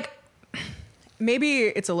 Like, maybe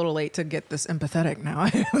it's a little late to get this empathetic now,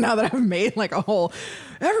 now that I've made like a whole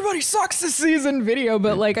everybody sucks this season video.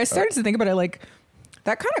 But like, I started to think about it, like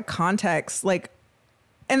that kind of context, like,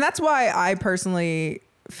 and that's why I personally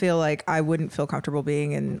feel like I wouldn't feel comfortable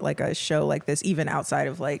being in like a show like this, even outside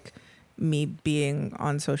of like me being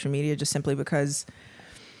on social media, just simply because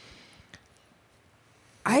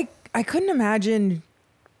I couldn't imagine,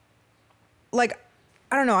 like,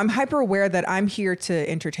 I don't know, I'm hyper aware that I'm here to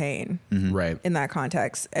entertain right. in that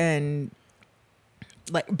context, and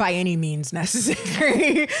like by any means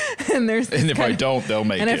necessary. and if I don't, they'll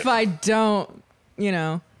make it. And if I don't, you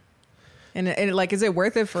know, and like, is it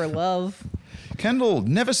worth it for love? Kendall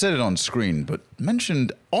never said it on screen, but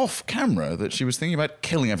mentioned off camera that she was thinking about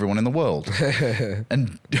killing everyone in the world.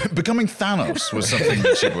 And becoming Thanos was something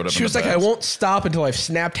that she put up. She was like, I won't stop until I've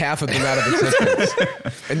snapped half of them out of existence.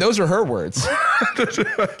 And those are her words.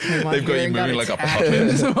 They've got you moving like a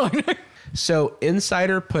puppet. So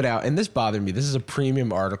Insider put out, and this bothered me, this is a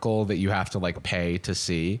premium article that you have to like pay to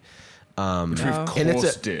see. Which we of and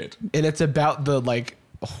course did. And it's about the like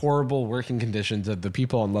horrible working conditions of the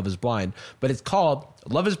people on Love is Blind, but it's called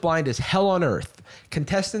Love is Blind is Hell on Earth.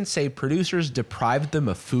 Contestants say producers deprived them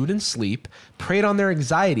of food and sleep, preyed on their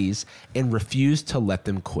anxieties, and refused to let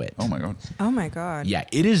them quit. Oh my God. Oh my God. Yeah,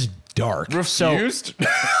 it is dark. Refused?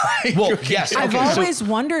 Well, yes. I've okay, so- always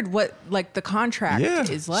wondered what like the contract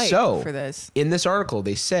is like for this. In this article,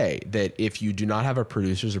 they say that if you do not have a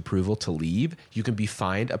producer's approval to leave, you can be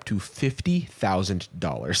fined up to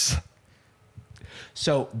 $50,000.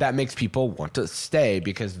 So that makes people want to stay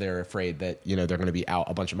because they're afraid that, you know, they're going to be out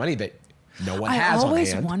a bunch of money that no one has on hand. I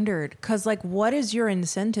always wondered, because like, what is your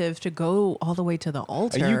incentive to go all the way to the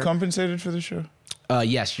altar? Are you compensated for the show?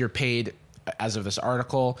 Yes, you're paid, as of this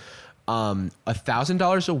article,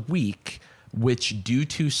 $1,000 a week, which due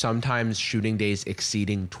to sometimes shooting days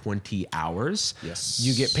exceeding 20 hours,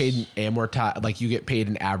 you get paid you get paid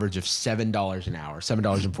an average of $7 an hour, $7.14 an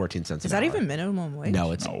hour. Is that even minimum wage?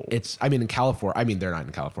 No, it's I mean in California, I mean they're not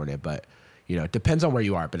in California, but you know, it depends on where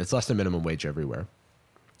you are, but it's less than minimum wage everywhere.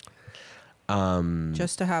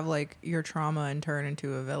 Just to have like your trauma and turn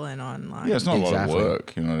into a villain online. Yeah, it's not a lot of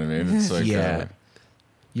work, you know what I mean? It's like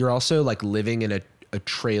you're also like living in a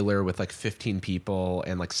trailer with like 15 people,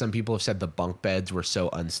 and like some people have said the bunk beds were so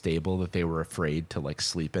unstable that they were afraid to like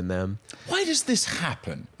sleep in them. Why does this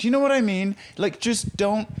happen? Do you know what I mean? Like, just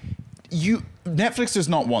Netflix does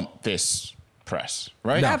not want this press,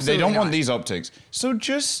 right? No. They don't want not. these optics. So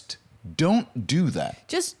just don't do that.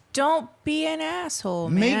 Just don't be an asshole,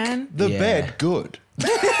 man. Make the bed good.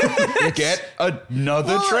 Get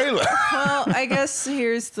another trailer. Well, I guess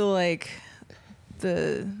here's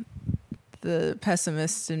the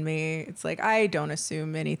pessimist in me. It's like, I don't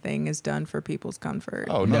assume anything is done for people's comfort.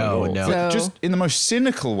 Oh, No. But just in the most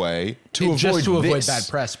cynical way to avoid bad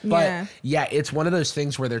press. But yeah, it's one of those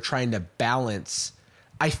things where they're trying to balance.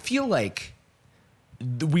 I feel like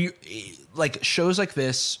shows like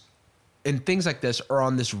this and things like this are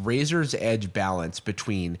on this razor's edge balance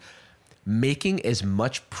between making as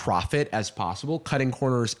much profit as possible, cutting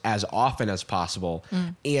corners as often as possible,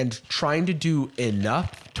 and trying to do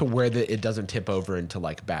enough to where it doesn't tip over into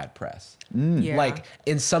like bad press. Yeah.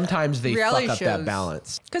 And sometimes they Reality fuck up shows. that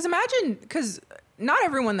balance. Because not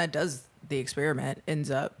everyone that does the experiment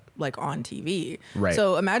ends up like on TV. Right.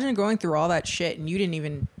 So imagine going through all that shit and you didn't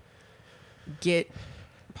even get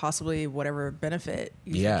possibly whatever benefit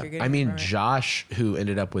you think you're getting I mean, from it. Josh, who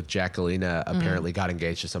ended up with Jacquelina, apparently got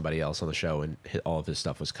engaged to somebody else on the show, and all of his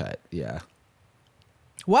stuff was cut. Yeah,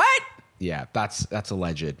 What? yeah, that's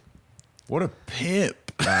alleged. What a pimp.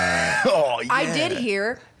 Oh, yeah. I did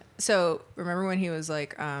hear. So remember when he was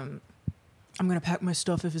like, I'm going to pack my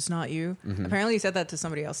stuff if it's not you? Apparently he said that to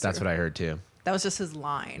somebody else. That's too. what I heard too. That was just his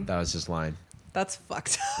line. That was his line. That's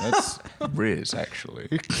fucked up. That's Riz, actually.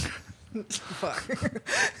 Fuck.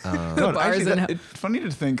 God, bars actually, and- it's funny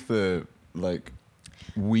to think the like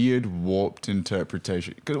weird warped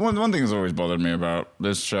interpretation. Because one thing that's always bothered me about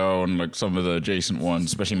this show and like some of the adjacent ones,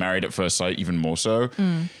 especially Married at First Sight, even more so.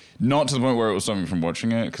 Not to the point where it was something from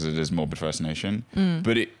watching it, because it is morbid fascination.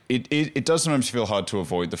 But it does sometimes feel hard to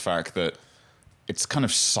avoid the fact that it's kind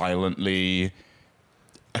of silently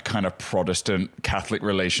a kind of Protestant Catholic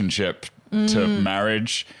relationship to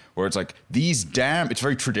marriage, where it's like it's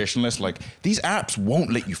very traditionalist. Like, these apps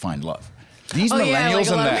won't let you find love. These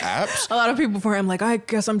millennials and their apps. A lot of people for him, like, I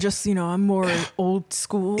guess I'm just, I'm more old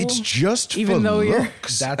school. It's just Even for though you're-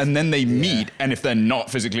 looks. And then they meet, and if they're not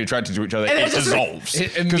physically attracted to each other, it dissolves.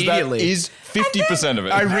 Because that Immediately. is 50% of it.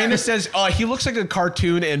 Irina says, he looks like a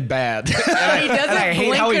cartoon and bad. he doesn't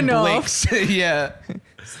blink enough. blinks. Yeah.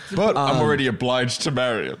 But I'm already obliged to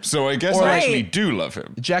marry him, so I guess I Right. actually do love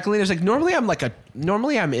him. Jacquelina's like, normally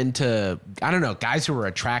I'm into, I don't know, guys who are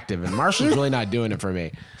attractive, and Marshall's really not doing it for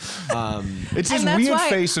me. It's his And that's weird why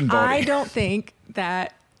face and body. I don't think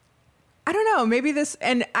that, I don't know, maybe this,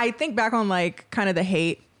 and I think back on like kind of the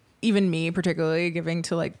hate, even me particularly giving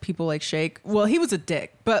to like people like Shake. Well, he was a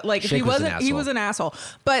dick, but like if Shake he was an wasn't, he asshole. was an asshole.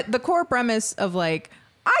 But the core premise of like,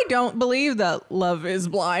 I don't believe that love is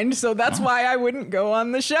blind, so that's why I wouldn't go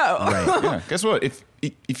on the show. Right. Yeah. Guess what?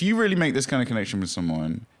 If you really make this kind of connection with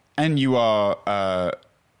someone, and you are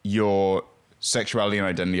your sexuality and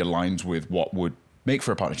identity aligns with what would make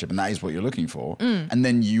for a partnership, and that is what you're looking for, and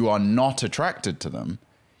then you are not attracted to them,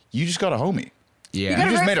 you just got a homie. Yeah. You got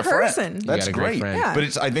a just great made a person. friend. You That's got a great great. friend. Yeah.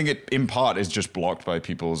 But I think it in part is just blocked by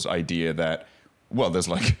people's idea that, well, there's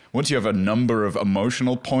like, once you have a number of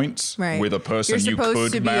emotional points Right. with a person you're you supposed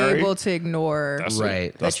could to be marry. able to ignore. That's Right.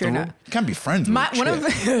 it. That's That you're the rule. not- You can't be friends with One of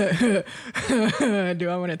the the do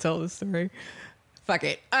I want to tell this story? Fuck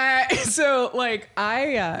it. So like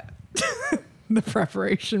the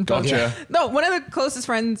preparation. Gotcha. No, one of the closest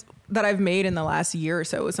friends that I've made in the last year or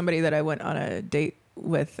so was somebody that I went on a date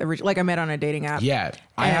with. Like I met on a dating app. Yeah.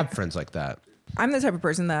 I And have friends like that. I'm the type of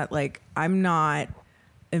person that like I'm not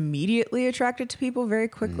immediately attracted to people very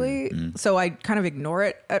quickly. So I kind of ignore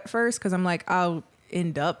it at first because I'm like, I'll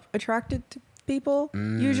end up attracted to people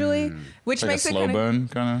usually, which It's like a makes it slow kind of. burn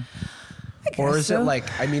kind of. Or is it so. like,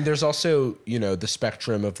 I mean, there's also, the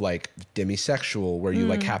spectrum of like demisexual where you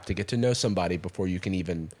like have to get to know somebody before you can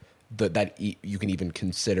even, you can even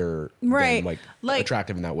consider Right. them Like-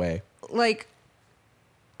 attractive in that way. like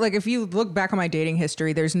if you look back on my dating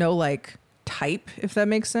history, there's no like type, if that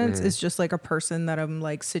makes sense. It's just like a person that I'm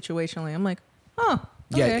like situationally, I'm like, oh,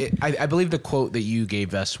 okay. Yeah, I believe the quote that you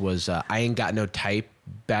gave us was, I ain't got no type.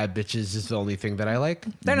 Bad bitches is the only thing that I like.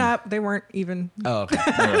 They're not, they weren't even, Oh, okay.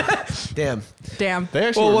 Damn. damn. They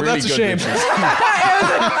actually were really that's a good shame. bitches.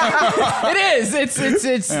 It is.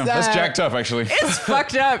 It's Yeah, that's jacked up, actually. It's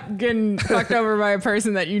fucked up getting fucked over by a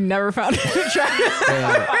person that you never found attractive.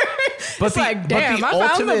 Yeah. It's like, damn, I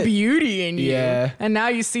found the beauty in you. Yeah. And now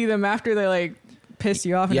you see them after they like piss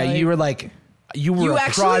you off. And Yeah, they're you were like, like, you were You a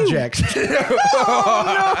actually- project.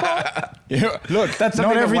 Yeah, look, That's not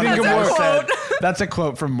something that everything one of can us work. said. That's a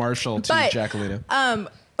quote from Marshall to But- Jacquelina.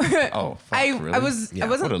 Oh, fuck, I really? was, Yeah, I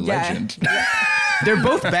wasn't, What a yeah. legend. They're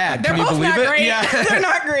both bad. They're Can you both believe not it? great. Yeah. They're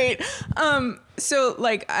not great. So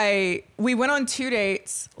like we went on 2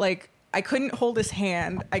 dates. Like I couldn't hold his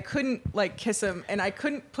hand. I couldn't like kiss him, and I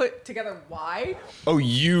couldn't put together why. Oh,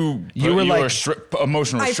 you were like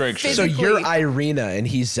emotional I restriction. So physically- you're Irina and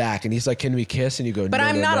he's Zach, and he's like, "Can we kiss?" And you go, But "No,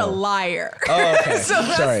 I'm no, not no." a liar. Oh, okay. So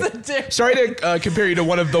that's Sorry. the difference. Sorry to compare you to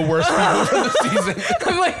one of the worst people from the season.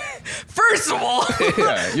 I'm like, first of all,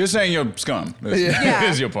 Yeah, you're saying you're scum. Yeah.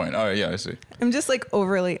 Is your point. Oh, yeah, I see. I'm just like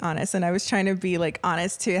overly honest, and I was trying to be like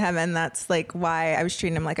honest to him, and that's like why I was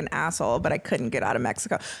treating him like an asshole, but I couldn't get out of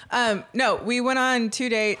Mexico. No, we went on 2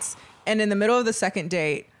 dates, and in the middle of the second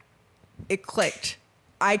date, it clicked.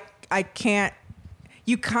 I can't.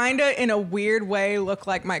 You kind of, in a weird way, look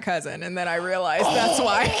like my cousin, and then I realized that's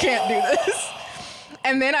why I can't do this.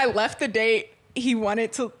 And then I left the date. He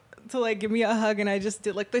wanted to like give me a hug, and I just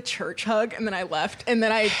did like the church hug, and then I left. And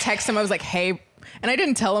then I texted him. I was like, "Hey," and I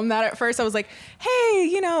didn't tell him that at first. I was like, "Hey,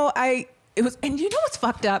 it was," and you know what's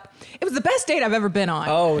fucked up? It was the best date I've ever been on.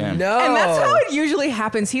 Oh Damn. no! And that's how it usually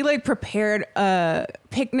happens. He like prepared a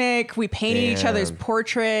picnic. We painted each other's Damn.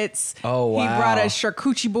 portraits. Oh, He wow. brought a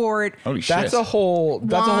charcuterie board. Holy shit. That's a whole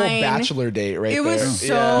Wine. bachelor date right It there. was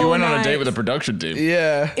so yeah. You went on a nice. date with a production team.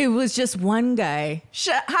 Yeah. It was just one guy.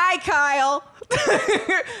 Hi, Kyle.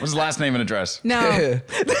 What's his last name and address? No.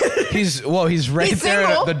 He's right He's there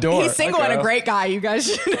single. at the door. He's single Okay. and a great guy. You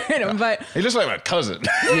guys should hit him, but He looks like my cousin.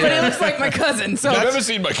 he looks like my cousin. So I've never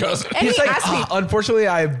seen my cousin. And He's he like, asked me, unfortunately,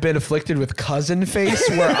 I've been afflicted with cousin face,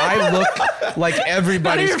 where I look like not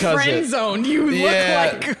everybody's even cousin. friend zoned. You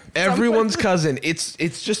Yeah, look like everyone's cousin. It's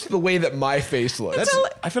just the way that my face looks. That's,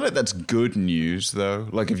 I feel like that's good news, though.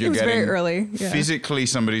 Like if you're was getting very early, yeah. physically,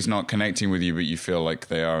 somebody's not connecting with you, but you feel like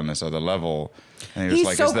they are on this other level. And you're He's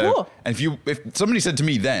just so is there, cool. And if somebody said to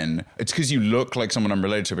me, then it's because you look like someone I'm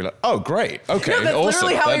related to. I'd be like, oh, great, okay, No, that's awesome.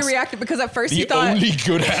 literally how That's he reacted, because at first he The thought only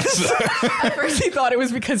good answer. at first he thought it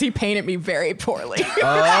was because he painted me very poorly.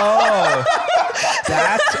 Oh,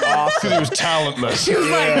 that's awesome. Because he was talentless. He was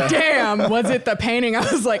like, damn, was it the painting?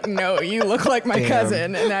 I was like, no, you look like my Damn.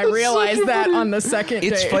 cousin. And I realized that on the second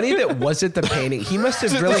It's date. funny that was it the painting. He must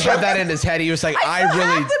have really had that in his head. He was like, I still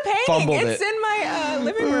really have the painting. fumbled It's it. in my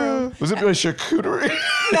living room. Was it my charcuterie?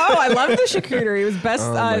 No, I love the charcuterie. It was best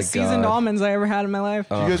my seasoned God. almonds I ever had in my life.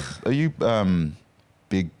 Are you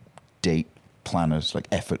big date planners, like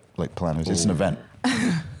effort like planners? It's an event.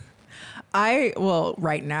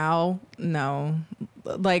 Right now, no.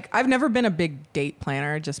 Like, I've never been a big date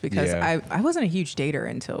planner just because Yeah. I wasn't a huge dater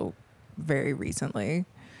until very recently.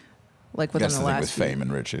 Like within That's the the thing last with few- fame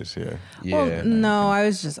and riches. Yeah. Yeah. Well, no, I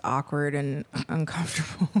was just awkward and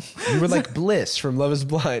uncomfortable. You were like Bliss from Love is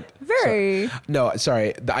Blind. Very. No,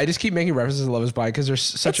 sorry. I just keep making references to Love is Blind because there's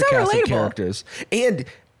such It's a so cast relatable. of characters. And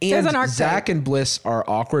There's an archetype. Zach and Bliss are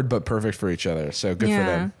awkward but perfect for each other. So good for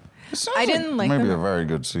them. I didn't like maybe them. a very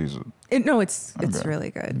good season. It's Okay.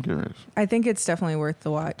 really I'm good. curious. I think it's definitely worth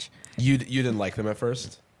the watch. You didn't like them at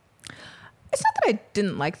first? It's not that I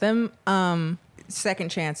didn't like them. Second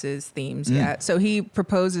chances themes, yeah. So he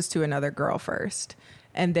proposes to another girl first,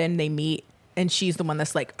 and then they meet, and she's the one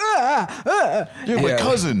that's like, You're my Yeah.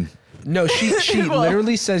 cousin. No, she Well-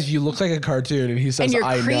 literally says you look like a cartoon, and he says And you're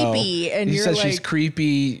I know. creepy, and he you're says she's like-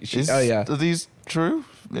 creepy. Are these true?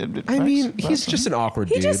 I mean, he's just an awkward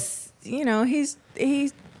he dude. just,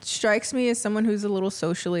 he strikes me as someone who's a little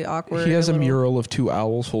socially awkward. He has a little- mural of 2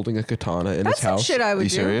 owls holding a katana in That's his some house shit I would you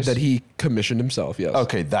do. serious? that he commissioned himself. Yes.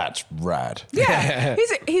 Okay, that's rad. Yeah,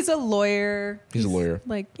 he's a lawyer. He's a lawyer.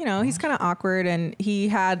 Like, he's kind of awkward, and he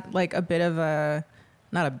had like a bit of a,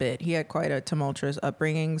 not a bit. He had quite a tumultuous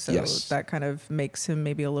upbringing, so Yes. that kind of makes him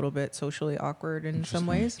maybe a little bit socially awkward in some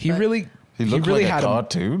ways. He but really. He looked really like a had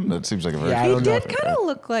cartoon. That seems like a very. Yeah, I He don't know. did kind of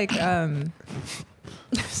look like.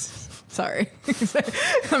 Sorry,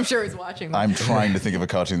 I'm sure he's watching. I'm trying to think of a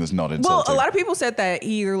cartoon that's not Well, insulting. a lot of people said that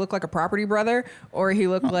he either looked like a property brother or he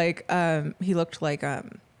looked like to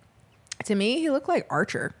me he looked like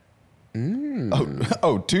Archer.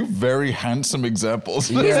 two very handsome examples.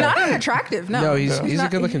 He's not unattractive. No, No, he's a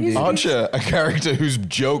not- good-looking he's- dude. Archer, a character whose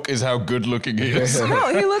joke is how good looking he is.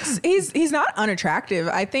 No, he looks. He's not unattractive.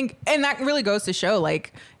 I think, and that really goes to show,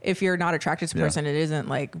 like, if you're not attracted to a Yeah. person, it isn't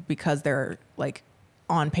like because they're like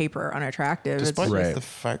on paper unattrstarted. Despite Right. the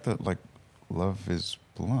fact that like love is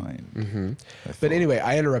blind. Mm-hmm. But anyway,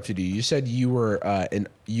 I interrupted you. You said you were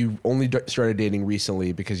you only started dating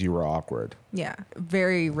recently because you were awkward. Yeah,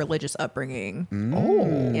 very religious upbringing.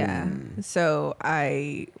 Oh, Yeah, so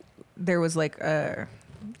there was like a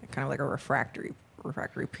kind of like a refractory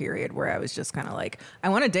period where I was just kind of like, I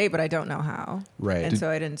want to date, but I don't know how. Right. And so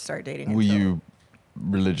I didn't start dating. Were until- you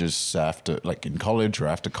religious after, like in college or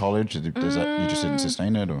after college? Does that you just didn't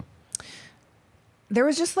sustain it, or? there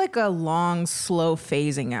was just like a long, slow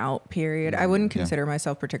phasing out period. I wouldn't consider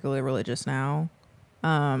myself particularly religious now.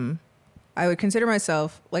 I would consider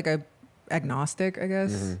myself like a agnostic, I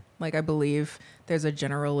guess. Mm-hmm. Like I believe there's a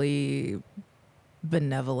generally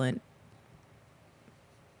benevolent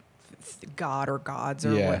God or gods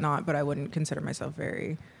or whatnot, but I wouldn't consider myself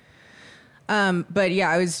very. But yeah,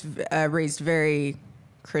 I was raised very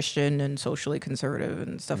Christian and socially conservative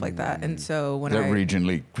and stuff like that. And so when they're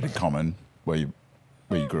regionally pretty common where you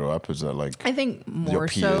grew up, is that like I think more your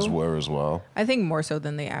peers so were as well? I think more so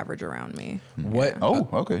than the average around me. What? Oh,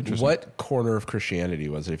 okay, interesting. What corner of Christianity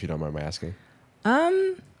was it, if you don't mind my asking?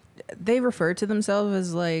 They referred to themselves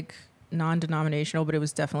as like non-denominational, but it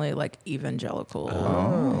was definitely like evangelical.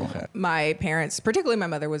 Oh, okay. My parents, particularly my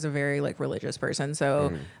mother, was a very like religious person,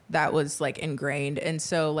 so that was like ingrained. And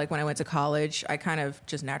so like when I went to college, I kind of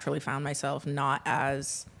just naturally found myself not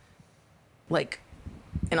as like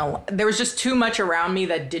there was just too much around me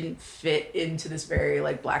that didn't fit into this very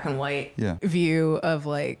like black and white view of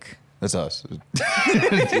like. That's us.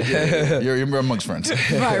 You're amongst friends.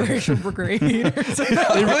 Biracial brigade. It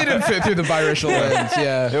really didn't fit through the biracial lens.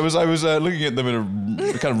 Yeah. I was looking at them in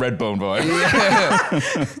a kind of red bone vibe.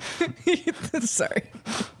 Sorry.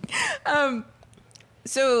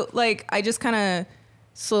 So like I just kind of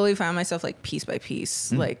slowly found myself like piece by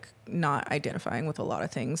piece, like not identifying with a lot of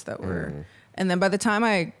things that were. And then by the time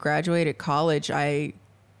I graduated college, I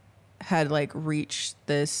had like reached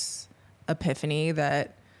this epiphany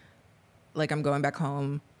that like I'm going back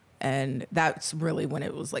home, and that's really when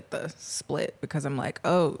it was like the split, because I'm like,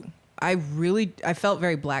 oh, I felt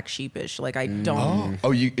very black sheepish. Like I don't.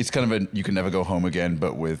 It's kind of you can never go home again,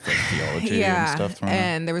 but with like theology and stuff.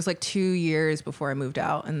 And there was like 2 years before I moved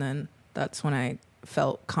out, and then that's when I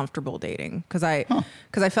felt comfortable dating, because I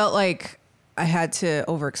felt like I had to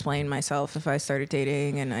over-explain myself if I started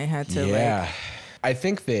dating, and I had to like. I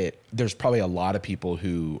think that there's probably a lot of people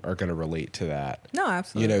who are going to relate to that. No,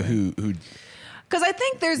 absolutely. You know, who because I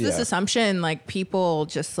think there's this assumption, like people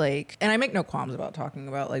just like, and I make no qualms about talking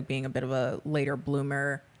about like being a bit of a later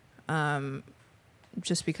bloomer,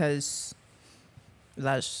 just because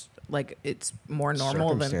that's like it's more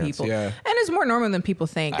normal than people, and it's more normal than people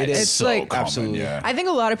think. It's so like common, absolutely. I think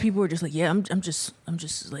a lot of people are just like, I'm just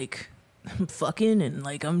like. I'm fucking and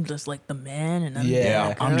like I'm just like the man and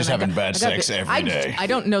I'm just having bad sex every day. I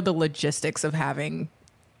don't know the logistics of having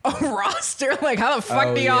a roster. Like how the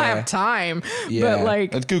fuck do y'all have time? Yeah. But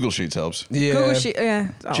like That's Google Sheets helps. Google Sheets,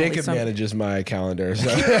 Jacob manages my calendar. So.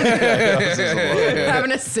 Have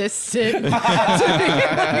an assistant.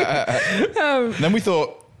 Then we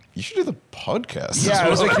thought you should do the podcast. Yeah, I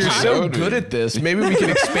was like, you're so good at this. Maybe we can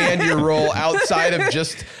expand your role outside of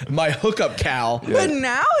just my hookup Cal. Yeah. But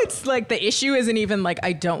now it's like the issue isn't even like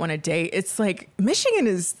I don't want to date. It's like Michigan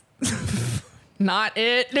is not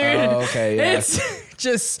it, dude. Oh, okay, yeah. It's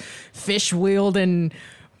just fish wielding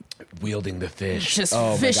the fish. Just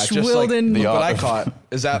oh fish my God. Just wielding. Like, what I caught.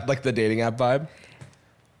 Is that like the dating app vibe?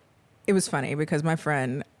 It was funny because my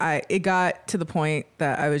friend, it got to the point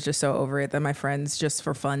that I was just so over it that my friends, just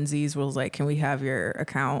for funsies, was like, can we have your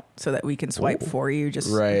account so that we can swipe for you just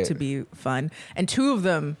to be fun? And 2 of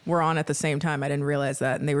them were on at the same time. I didn't realize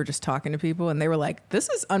that. And they were just talking to people and they were like, this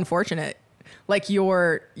is unfortunate. Like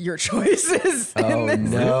your choices. Oh,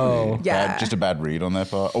 no. Yeah. Just a bad read on that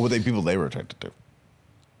part. Or were they people they were attracted to?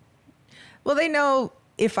 Well, they know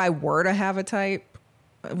if I were to have a type,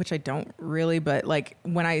 which I don't really, but like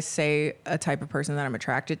when I say a type of person that I'm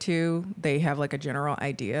attracted to, they have like a general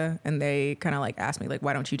idea, and they kind of like ask me like,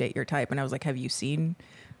 why don't you date your type? And I was like, have you seen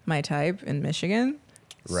my type in Michigan?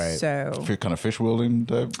 Right. So kind of fish wielding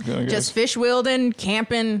type? Just fish wielding,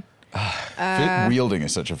 camping. Wielding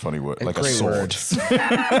is such a funny word, like a sword. It's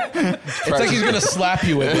like he's going to slap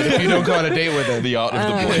you with it if you don't go on a date with it. The art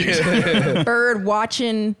of the blade. Bird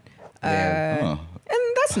watching.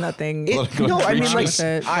 And that's nothing. I mean, like,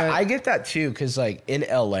 I get that too, because like in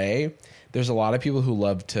LA, there's a lot of people who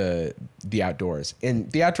love the outdoors, and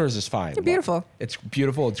the outdoors is fine. It's beautiful. It's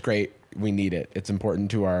beautiful. It's great. We need it. It's important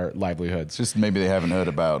to our livelihoods. Just maybe they haven't heard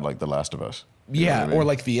about like The Last of Us. Or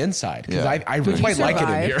like the inside, because I quite like it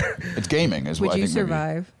in here. It's gaming, is what I think. Would you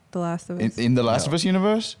survive The Last of Us? In The Last of Us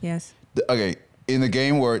universe? Yes. Okay, in the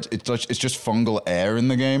game where it's just fungal air in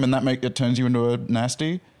the game, and it turns you into a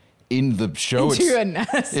nasty. In the show, in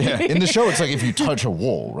the show, it's like if you touch a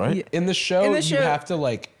wall, right? In the show, you have to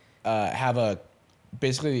like have a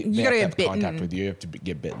basically You they gotta have to get have contact bitten. with you. You have to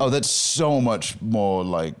get bitten. Oh, that's so much more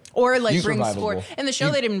like. Or like You- bring survivable. spore. In the show,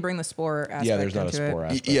 they didn't bring the spore aspect Yeah, there's not a into spore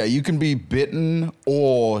it. aspect. Yeah, you can be bitten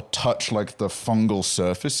or touch like the fungal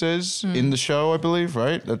surfaces in the show, I believe,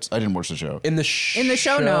 right? I didn't watch the show. In the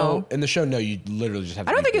show, no. In the show, no. You literally just have.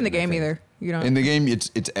 I to don't be think in the bitten, I game think. either. You don't. In the game, it's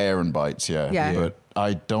air and bites, yeah. Yeah. But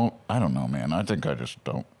I don't know, man. I think I just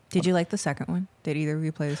don't. Did you like the second one? Did either of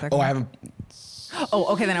you play the second Oh, one? I haven't.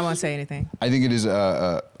 Oh, okay, then I won't say anything. I think it is.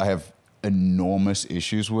 I have enormous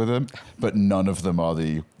issues with it, but none of them are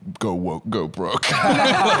the go woke, go broke. Like,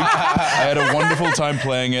 I had a wonderful time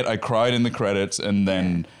playing it. I cried in the credits, and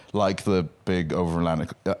then like the big over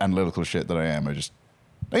analytical shit that I am,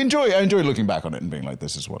 I enjoy looking back on it and being like,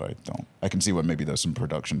 this is what I don't. I can see why maybe there's some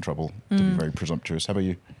production trouble to be very presumptuous. How about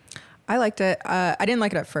you? I liked it. I didn't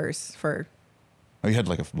like it at first. Oh, you had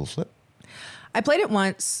like a little flip. I played it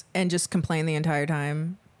once and just complained the entire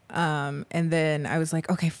time. And then I was like,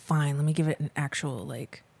 okay, fine. Let me give it an actual,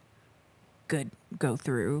 like, good go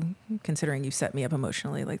through, considering you set me up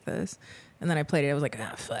emotionally like this. And then I played it. I was like,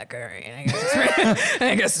 oh, fuck, all right.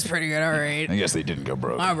 I guess it's pretty good. All right. I guess they didn't go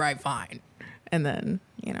broke. All right, fine. And then,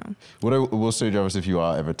 What I will say, Jarvis, if you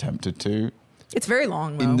are ever tempted to, it's very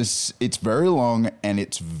long, though. it's very long and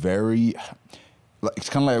it's very, like, it's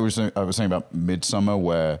kind of like I was saying about Midsummer,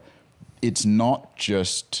 where it's not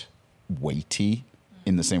just weighty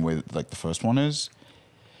in the same way that like the first one is.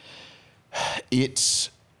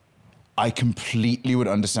 I completely would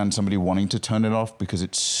understand somebody wanting to turn it off because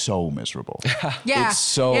it's so miserable. yeah. It's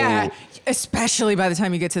so. Yeah. Especially by the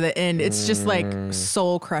time you get to the end, it's just like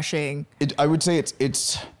soul crushing. I would say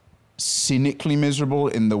it's cynically miserable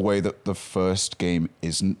in the way that the first game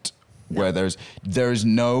isn't, where there's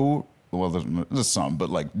no, well, there's some, but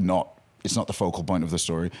like it's not the focal point of the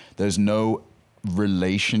story. There's no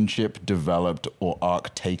relationship developed or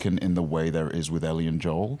arc taken in the way there is with Ellie and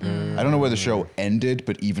Joel. I don't know where the show ended,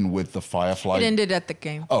 but even with the Firefly, It ended at the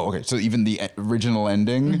game. Oh, okay. So even the original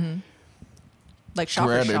ending, Like shot for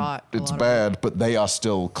granted, shot. a it's lot of bad, but they are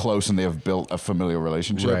still close and they have built a familiar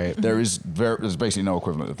relationship. Right. There's basically no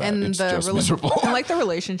equivalent of that. And It's just miserable. and like the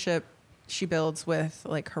relationship she builds with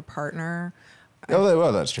like her partner. Oh,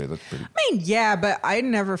 well, that's true. That's pretty. I mean, yeah, but I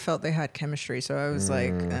never felt they had chemistry, so I was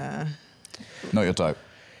like, Not your type.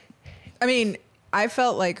 I mean, I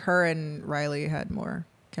felt like her and Riley had more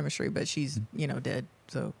chemistry, but she's dead.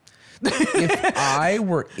 So If I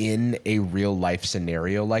were in a real life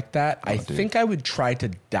scenario like that, I think I would try to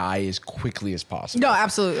die as quickly as possible. no,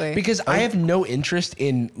 absolutely. Because I have no interest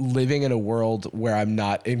in living in a world where I'm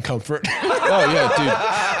not in comfort. Oh yeah,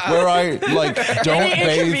 dude. Where I like don't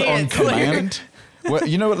bathe on inconvenience, like- command. Well,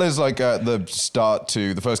 you know what? There's like the start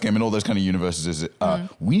to the first game in all those kind of universes is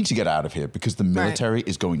we need to get out of here because the military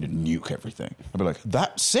is going to nuke everything. I'd be like,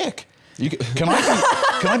 that's sick. Can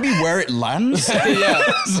I be where it lands? Yeah.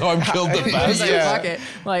 So I'm killed the I was fast. like, fuck it.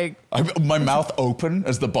 Like, My mouth open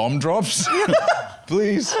as the bomb drops.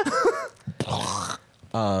 Please.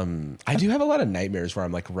 I do have a lot of nightmares where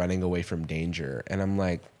I'm like running away from danger, and I'm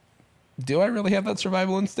like, do I really have that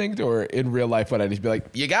survival instinct, or in real life would I just be like,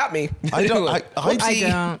 you got me? I don't. I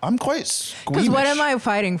don't. I'm quite squeamish. because what am I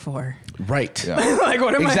fighting for? Right. Yeah. Like,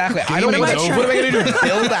 what am Exactly. I? I don't what am I know. trying- What am I going to do?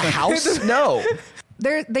 Build a house? No.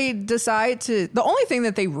 They decide to. The only thing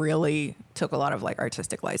that they really took a lot of like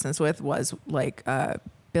artistic license with was like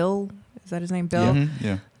Bill. Is that his name? Bill.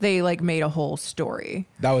 Yeah. They like made a whole story.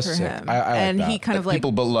 That was for sick. him. I like and that. he kind of like.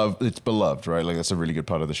 People beloved. It's beloved, right? Like that's a really good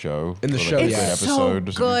part of the show. In the Or, show, like, a it's yeah. good so episode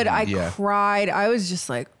or something. good. I Yeah. cried. I was just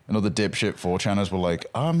like, And all the dipshit 4chaners were like,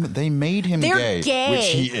 they made him They're gay. which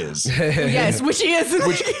he is. yes, which he is.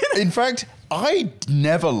 Which, in fact, I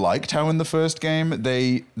never liked how in the first game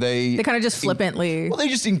they kind of just flippantly. Well, they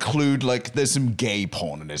just include like there's some gay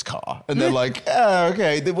porn in his car, and they're like,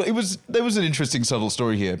 okay, there was an interesting subtle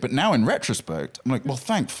story here. But now in retrospect, I'm like, well,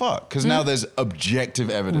 thank fuck, because now there's objective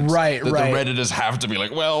evidence, Right, that right. the Redditors have to be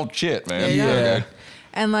like, well, shit, man. Yeah. Okay.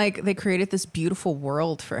 And like they created this beautiful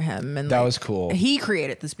world for him, and That like, was cool. He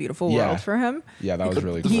created this beautiful Yeah. world for him. Yeah, that was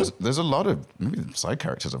really cool. There's a lot of maybe the side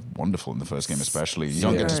characters are wonderful in the first game, especially. You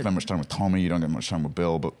don't get to Good. spend much time with Tommy. You don't get much time with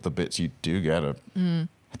Bill, but the bits you do get are.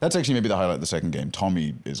 That's actually maybe the highlight of the second game.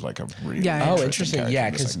 Tommy is like a really Yeah. Oh, interesting. interesting. character Yeah,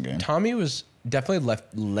 in the because second game. Tommy was definitely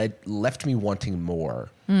left me wanting more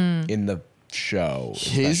in the show.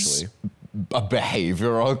 His Especially.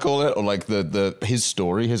 behavior, I'll call it, or like his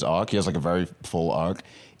story, his arc. He has like a very full arc.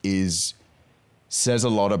 Says a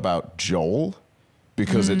lot about Joel.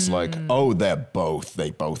 Because it's like, oh, they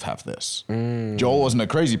both have this. Joel wasn't a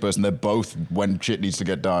crazy person. They're both, when shit needs to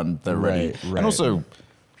get done, they're ready. Right. And also,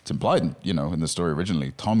 it's implied, you know, in the story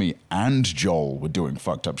originally, Tommy and Joel were doing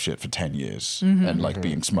fucked up shit for 10 years and like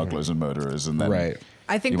being smugglers and murderers. And then Right.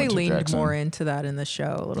 I think he they went to leaned Jackson. more into that in the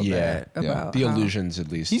show a little bit about the how- illusions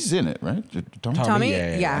at least. He's in it, right? Tommy,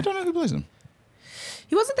 yeah. I don't know who plays him.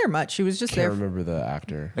 He wasn't there much. He was just Can't there. remember the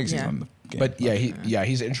actor. I guess he's Yeah. on the game. But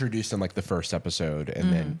he's introduced in like the first episode,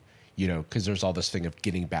 and then you know, because there's all this thing of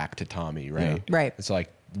getting back to Tommy, right? Yeah. Right. It's like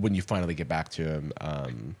when you finally get back to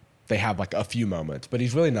him, they have like a few moments, but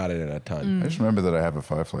he's really not in it a ton. I just remember that I have a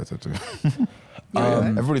Firefly tattoo.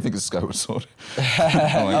 Yeah. Everybody thinks it's Skyward Sword.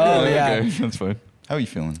 I'm like, yeah. okay, that's fine. How are you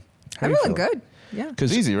feeling? I'm feeling good. Yeah.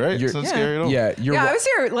 It's easy, right? It's not Yeah. scary at all. Yeah, you're. Yeah, I was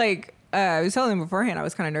here like I was telling him beforehand. I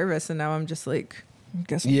was kind of nervous, and now I'm just like,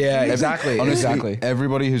 guess. Yeah, exactly. Honestly, exactly.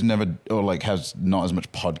 everybody who's never or like has not as much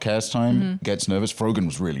podcast time gets nervous. Frogan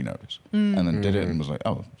was really nervous, and then did it and was like,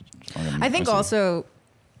 "Oh." I think see. also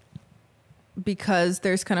because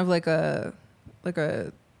there's kind of like a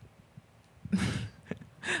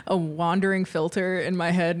a wandering filter in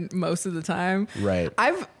my head most of the time. Right.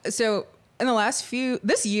 So in the last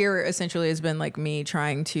this year essentially has been like me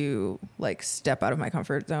trying to like step out of my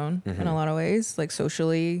comfort zone in a lot of ways, like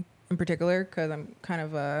socially in particular, because I'm kind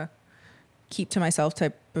of a keep to myself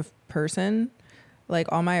type of person.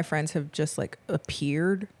 Like all my friends have just like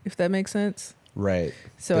appeared, if that makes sense. Right.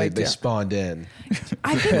 So they spawned in.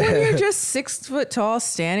 I think when you're just 6 foot tall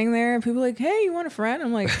standing there and people are like, hey, you want a friend?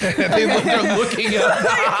 I'm like, They're looking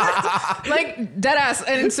up. like dead ass.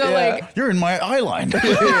 And so like, You're in my eye line.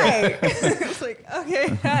 hi. It's like, okay,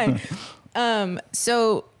 hi.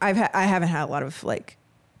 So I haven't had a lot of like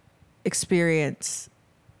experience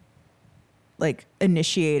like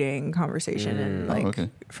initiating conversation and like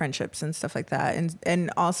friendships and stuff like that.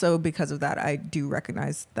 And also because of that, I do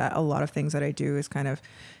recognize that a lot of things that I do is kind of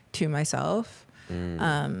to myself.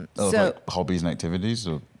 Like hobbies and activities,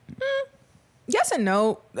 or Yes and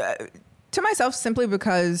no. To myself simply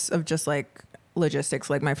because of just like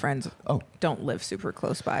logistics. Like my friends don't live super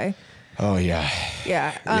close by. Oh yeah.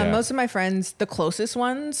 Yeah. Most of my friends, the closest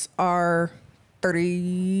ones are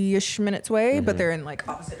 30-ish minutes away, but they're in like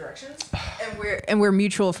opposite directions. And we're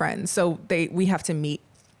mutual friends. So we have to meet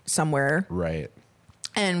somewhere. Right.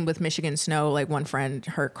 And with Michigan snow, like one friend,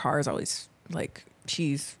 her car is always like,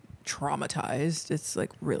 she's traumatized. It's like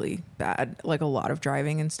really bad, like a lot of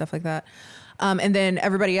driving and stuff like that. And then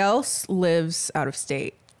everybody else lives out of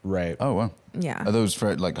state. Right. oh wow, Yeah. are those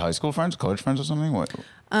like high school friends, college friends, or something? What?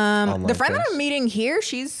 Online The friend that friends? I'm meeting here,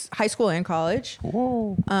 she's high school and college.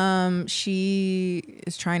 Whoa. She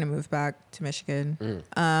is trying to move back to Michigan.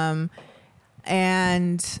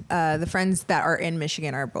 And the friends that are in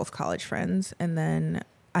Michigan are both college friends. And then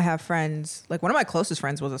I have friends, like one of my closest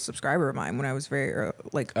friends was a subscriber of mine when I was very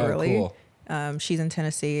early. Cool. She's in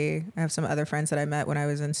Tennessee. I have some other friends that I met when I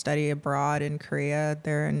was in study abroad in Korea.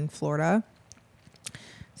 They're in Florida.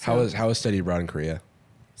 How was study abroad in Korea?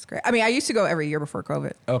 It's great. I mean, I used to go every year before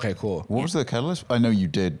COVID. Okay, cool. What was the catalyst? I know you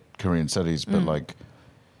did Korean studies, but like,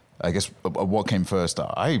 I guess what came first?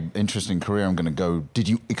 Interested in Korea. I'm going to go. Did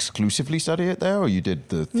you exclusively study it there, or you did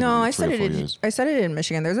the No, I three or studied four it. years? I studied it in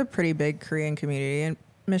Michigan. There's a pretty big Korean community in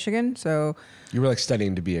Michigan, so You were like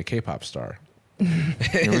studying to be a K-pop star.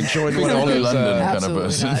 You're joined an one of Ollie those, London kind of absolutely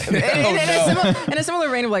person. not. In a similar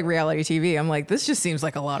vein of like reality TV, I'm like, this just seems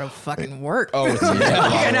like a lot of fucking work. Oh, it's a lot of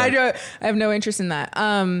And work. I have no interest in that.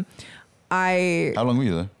 How long were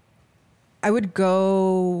you there? I would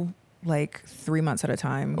go like 3 months at a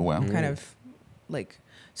time. Oh, wow. Kind of like,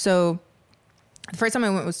 so the first time I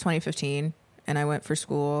went was 2015 and I went for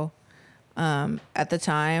school. At the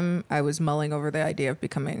time I was mulling over the idea of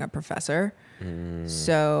becoming a professor.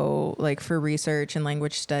 So like for research and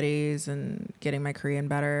language studies and getting my Korean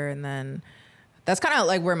better. And then that's kind of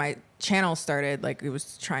like where my channel started. Like it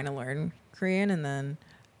was trying to learn Korean. And then,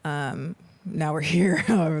 now we're here,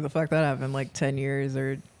 however the fuck that happened, like 10 years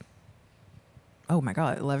or, oh my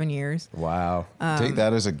God, 11 years. Wow. Take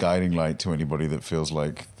that as a guiding light to anybody that feels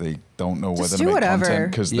like they don't know whether to do make whatever.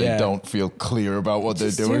 content because Yeah. they don't feel clear about what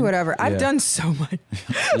Just they're doing. do whatever. I've Yeah. done so much.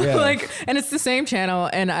 Yeah. Like, and it's the same channel.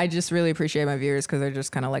 And I just really appreciate my viewers because they're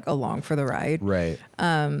just kind of like along for the ride. Right.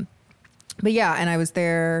 But yeah, and I was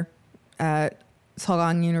there at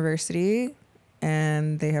Seogang University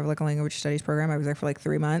and they have like a language studies program. I was there for like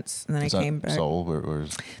 3 months and then Is I that came back. Seoul? Where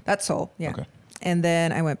is That's Seoul. Yeah. Okay. And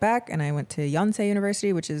then I went back and I went to Yonsei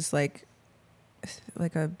University, which is like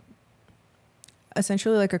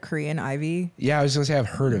essentially like a Korean Ivy. Yeah, I was gonna say I've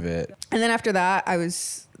heard of it. And then after that,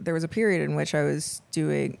 there was a period in which I was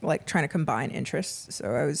doing like trying to combine interests. So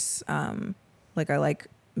I was I like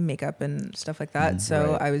makeup and stuff like that.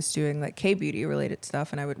 So right. I was doing like K-beauty related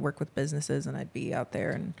stuff and I would work with businesses and I'd be out there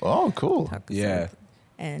and Oh, cool. talk. Yeah.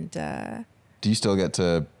 And Do you still get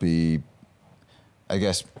to be, I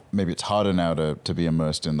guess maybe it's harder now to be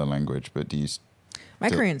immersed in the language, but do you my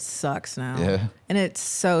Korean sucks now. Yeah. And it's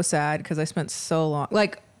so sad because I spent so long,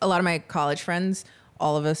 like a lot of my college friends,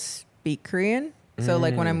 all of us speak Korean. So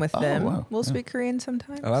like when I'm with them, wow. we'll speak Korean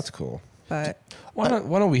sometimes. Oh, that's cool. But Why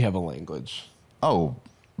don't we have a language? Oh,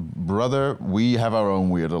 brother, we have our own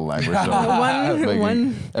weird little language. don't we?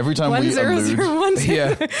 one Every time we 1001. allude,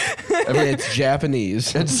 Yeah, it's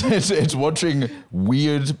Japanese. it's watching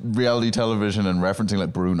weird reality television and referencing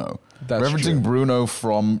like Bruno. That's referencing true. Bruno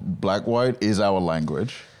from Black White is our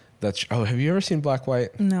language. Have you ever seen Black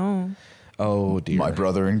White? No. Oh dear. My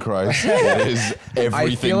brother in Christ. It is I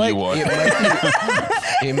everything feel like you want.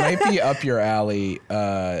 it might be up your alley.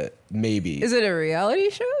 Maybe. Is it a reality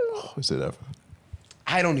show? Is it ever?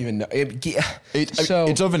 I don't even know.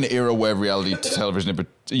 It's of an era where reality television, but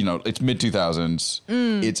it's mid 2000s.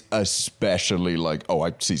 It's especially like,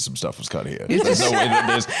 I see some stuff was cut here. There's no way that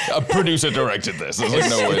there's a producer directed this. There's like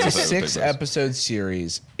no way. It's a this takes place. 6-episode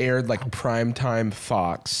series aired like primetime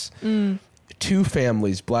Fox. Two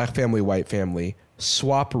families, black family, white family,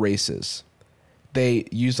 swap races. They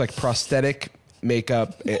use like prosthetic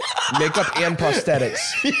makeup and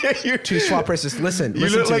prosthetics to swap races. Listen You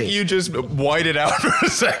look to like me. you just whited out for a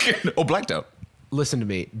second or blacked out. Listen to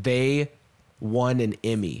me. They won an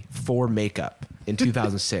Emmy for makeup in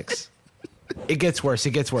 2006. It gets worse.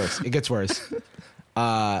 It gets worse. It gets worse.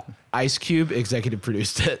 Ice Cube executive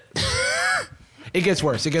produced it. It gets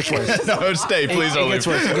worse. It gets worse. No, stay, please. It gets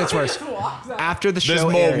worse. It gets worse. After the show There's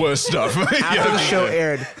more aired, worse stuff.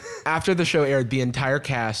 After the show aired, the entire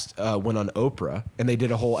cast went on Oprah, and they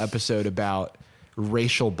did a whole episode about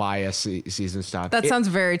racial biases and stuff. That sounds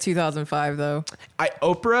very 2005, though.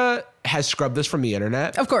 Oprah has scrubbed this from the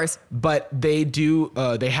internet, Of course. but they do.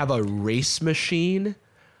 They have a race machine,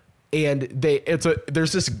 and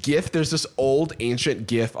there's this old ancient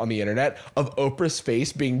GIF on the internet of Oprah's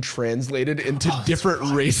face being translated into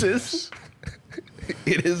different races.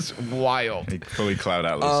 It is wild. Fully Cloud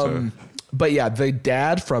Atlas. But yeah, the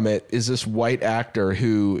dad from it is this white actor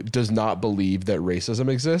who does not believe that racism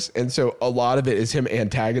exists. And so a lot of it is him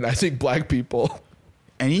antagonizing black people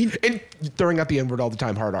and throwing out the N-word all the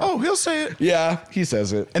time, hard R. Oh, he'll say it. Yeah, he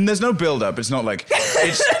says it. And there's no build up. It's not like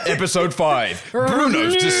it's episode 5.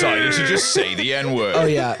 Bruno's decided to just say the N-word. Oh,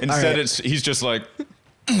 yeah. Instead, All right. he's just like.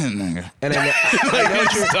 And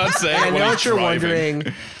I know what you're wondering.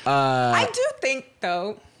 I do think,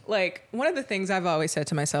 though, like, one of the things I've always said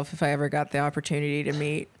to myself if I ever got the opportunity to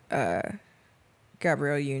meet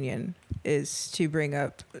Gabrielle Union is to bring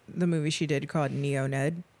up the movie she did called Neo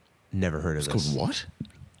Ned. Never heard of this. Called what?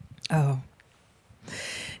 Oh.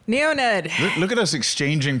 Neo Ned. Look at us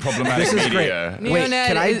exchanging problematic This is media. Neo Wait, Ned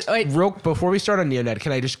can I is- wait. before we start on Neo Ned,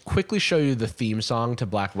 can I just quickly show you the theme song to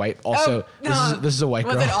Black White? Also, this is a white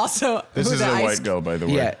girl. Was it also? This was is it a Ice- white girl, by the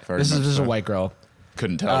way. Yeah, Very this much is a so. white girl.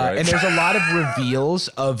 Couldn't tell, right? And there's a lot of reveals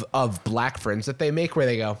of black friends that they make where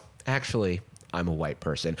they go, actually, I'm a white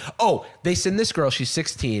person. Oh, they send this girl, she's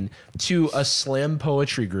 16, to a slam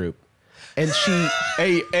poetry group. And she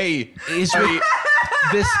is with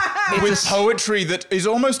this with poetry that is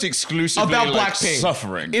almost exclusively about like black pain.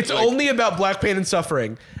 suffering. It's Like, only about black pain and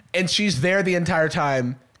suffering. And she's there the entire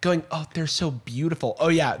time going, oh, they're so beautiful. Oh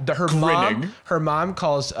yeah, Grinning. her mom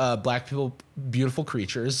calls black people beautiful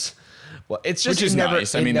creatures. Well, it's just which is never,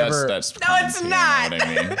 nice. I it mean, never, that's No, it's you not. know what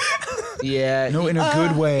I mean? yeah. No, in a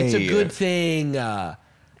good way. It's a good thing. Stop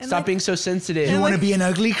like- being so sensitive. You want to be an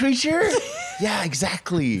ugly creature? Yeah,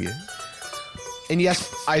 exactly. And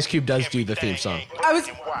yes, Ice Cube does do the theme song. I was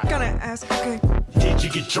gonna ask. Okay. Did you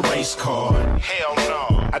get your race card? Hell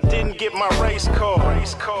no. I didn't get my race card.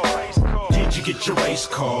 Did you get your race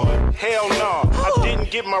card? Hell no. I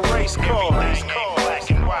didn't get my race card.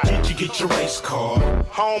 Black and white. Did you get your race card?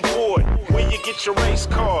 Homeboy, when you get your race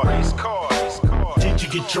card? Did you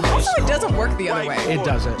get your race Also, card? it doesn't work the other way. It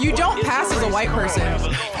doesn't. You don't pass as a white person.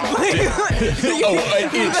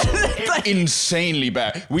 It's insanely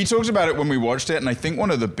bad. We talked about it when we watched it, and I think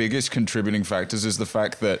one of the biggest contributing factors is the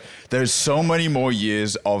fact that there's so many more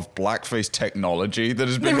years of blackface technology that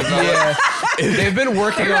has been developed. Yeah, they've been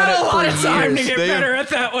working on it for years. They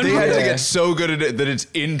had to get so good at it that it's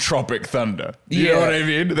in Tropic Thunder. You know what I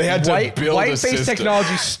mean? They had to build a white-face system.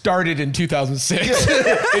 technology started in 2006.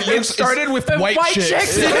 It started with white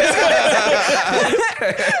chicks.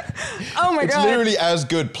 Oh my It's god. literally as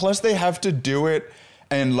good. Plus, they have to do it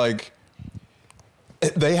and like.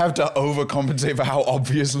 They have to overcompensate for how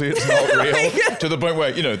obviously it's not real to the point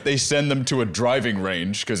where, they send them to a driving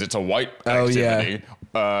range because it's a white Oh, yeah. activity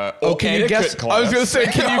Can you guess? class. I was going to say,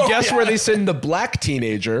 can you guess where they send the black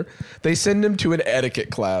teenager? They send him to an etiquette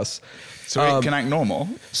class. So he can act normal.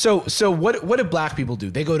 So what do black people do?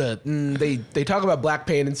 They go to they talk about black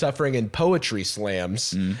pain and suffering in poetry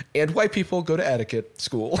slams, and white people go to etiquette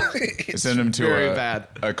school. It's Send him to very bad.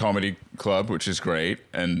 a comedy club, which is great,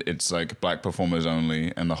 and it's like black performers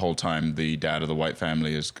only. And the whole time, the dad of the white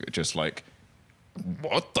family is just like,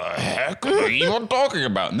 "What the heck are you even talking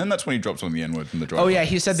about?" And then that's when he drops on the N word from the drive. Oh yeah,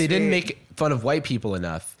 he said they didn't make fun of white people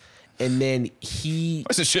enough, and then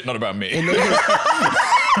This is shit not about me.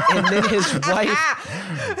 and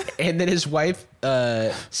then his wife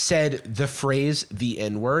said the phrase the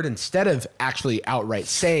N word instead of actually outright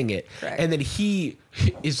saying it. Right. And then he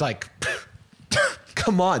is like,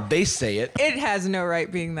 come on, they say it. It has no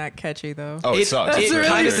right being that catchy, though. Oh, it sucks. That's It's really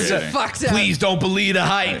kind of irritating. fucked up. Please don't believe the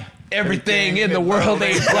hype. Everything in the world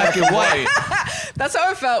ain't black and white. That's how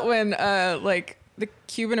I felt when like the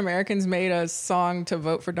Cuban Americans made a song to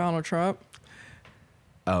vote for Donald Trump.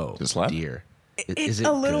 Oh, Does it slap? dear. It- Is it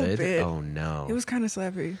a little good? bit. Oh, no. It was kind of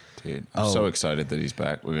slappy. Dude, I'm so excited that he's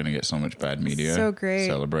back. We're going to get so much bad media. So great.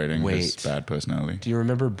 Celebrating his Wait. bad personality. Do you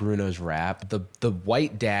remember Bruno's rap? The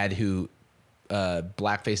white dad who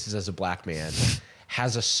blackfaces as a black man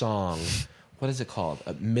has a song. What is it called?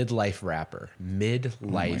 A midlife rapper.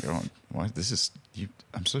 Midlife. Oh my God. Why, this is...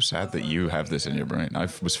 I'm so sad that you have this in your brain. I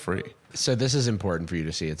was free. So this is important for you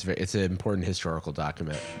to see. It's an important historical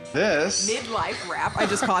document. This Midlife rap. I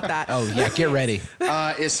just caught that. Oh yeah, get ready.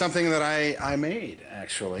 is something that I made,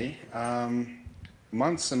 actually,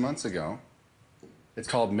 months and months ago. It's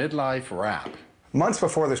called Midlife Rap. Months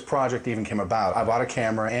before this project even came about, I bought a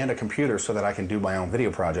camera and a computer so that I can do my own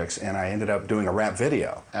video projects, and I ended up doing a rap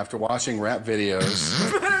video. After watching rap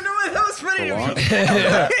videos... I don't know what that was funny to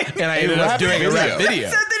me. And I ended up doing a rap video.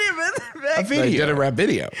 A I did a rap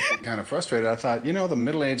video. kind of frustrated, I thought, you know, the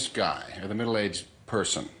middle-aged guy or the middle-aged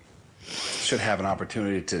person should have an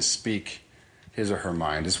opportunity to speak his or her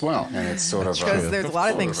mind as well. And it's sort of Because there's a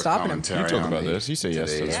lot of things stopping him. You talk about this. You say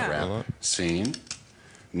yes to today's that Yeah. a lot. scene.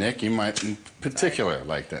 Nick, you might in particular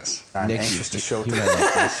like this. I'm Nick, anxious to show you might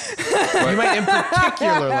like this. You might in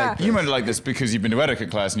particular like this. You might like this because you've been to etiquette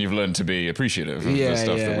class and you've learned to be appreciative of the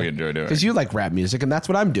stuff that we enjoy doing. Because you like rap music, and that's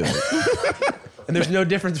what I'm doing. And there's no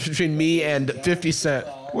difference between me and 50 Cent.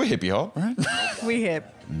 We're hippie hop, right? We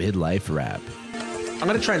hip. Midlife rap. I'm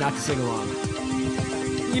gonna try not to sing along.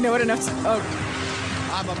 You know what enough? Oh,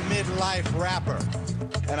 I'm a midlife rapper,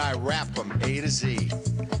 and I rap from A to Z.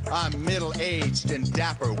 I'm middle-aged and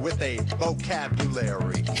dapper with a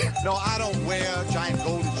vocabulary. No, I don't wear giant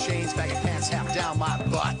golden chains, baggy pants half down my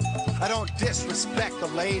butt. I don't disrespect the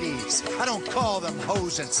ladies. I don't call them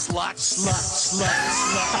hoes and sluts.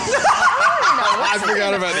 I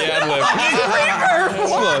forgot about the ad-lib.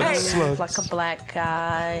 Like a black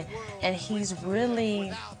guy, and he's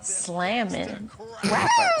really slamming rappers.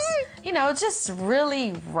 You know, just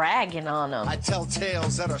really ragging on them. I tell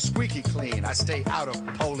tales that are squeaky clean. I stay out of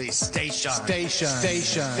police station. It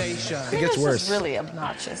It gets was worse. just really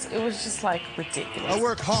obnoxious. It was just like ridiculous. I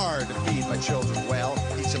work hard to feed my children well,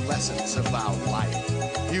 teach them lessons about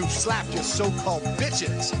life. You've slapped your so-called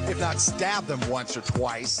bitches, if not stabbed them once or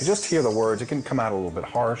twice. You just hear the words, it can come out a little bit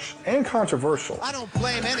harsh and controversial. I don't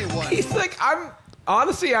blame anyone. He's like, I'm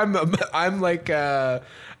like, I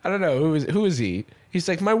don't know, who is he? He's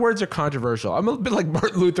like, my words are controversial. I'm a bit like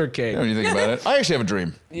Martin Luther King. When you think about it, I actually have a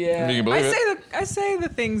dream. Yeah. If you can believe it. I say the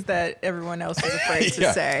things that everyone else is afraid to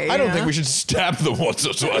Yeah. say. I don't you think know? we should stab them once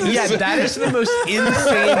or twice. Yeah, that is the most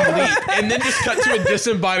insane leap. And then just cut to a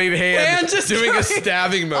disembodied hand And just doing a going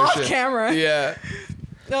stabbing motion. off camera. Yeah.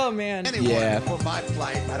 Oh man. Anyone Yeah. for my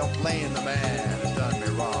plight, I don't blame the man who done me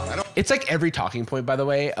wrong. I don't It's like every talking point, by the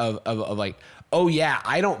way, of like, oh yeah,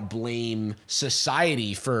 I don't blame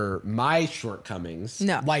society for my shortcomings.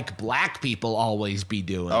 No. Like black people always be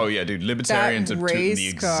doing. Oh, yeah, dude. Libertarians That are tooting the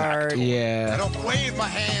race exact card. I Yeah. don't wave my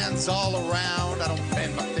hands all around. I don't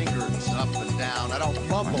bend my fingers up and down. I don't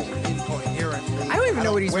mumble incoherently. I don't even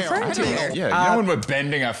know what he's wear referring to a there. Yeah, you know when we're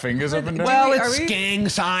bending our fingers up and down? Well, Are it's we- gang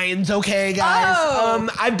signs, okay, guys. Oh.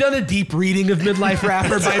 I've done a deep reading of Midlife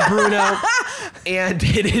Rapper by Bruno, and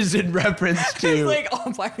it is in reference It's to like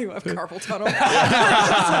all black people have carpal tunnel.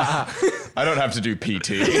 I don't have to do PT.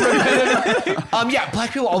 yeah,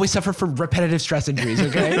 black people always suffer from repetitive stress injuries,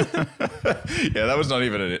 okay? Yeah, that was not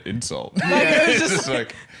even an insult. it was It's just just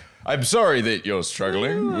like, I'm sorry that you're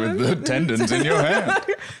struggling with the tendons in your hand.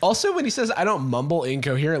 Also, when he says I don't mumble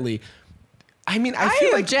incoherently, I mean, I I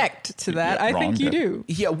feel like object to that. Yeah, I wrong, think you yeah. do.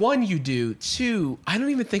 yeah, one you do. Two, I don't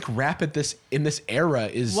even think rap in this era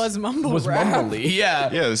Was mumble rap. mumbly. Yeah,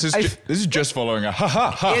 Yeah, this is just following a ha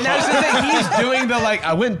ha ha. And that's the thing. He's doing the like.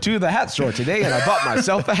 I went to the hat store today and I bought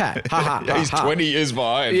myself a hat. Ha ha. Yeah, he's 20 years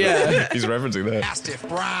behind. Yeah. He's referencing that. Mastiff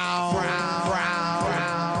Brown.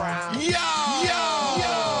 Yo!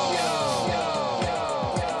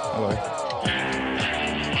 Hello.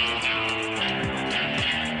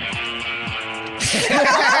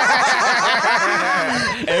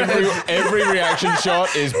 Every reaction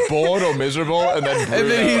shot is bored or miserable, and then And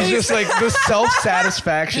then he's just like the self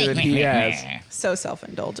satisfaction that he has. So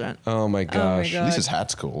self-indulgent. Oh my gosh. At least his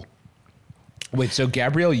hat's cool. Wait, so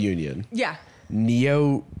Gabrielle Union, Yeah.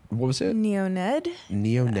 Neo, what was it? Neo Ned.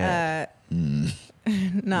 Neo Ned.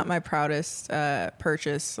 Not my proudest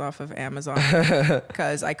purchase off of Amazon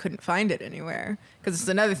because I couldn't find it anywhere. Because it's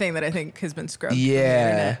another thing that I think has been scrubbed from the Yeah.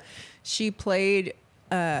 internet. She played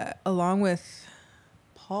along with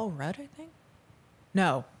Paul Rudd, I think.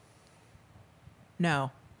 No.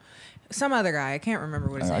 Some other guy. I can't remember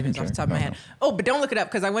what his I name can is off the check. top of my No, head. no. Oh, but don't look it up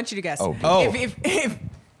because I want you to guess. Oh. Oh.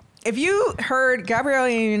 If you heard Gabrielle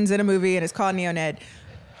Union's in a movie and it's called Neo Ned,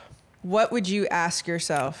 what would you ask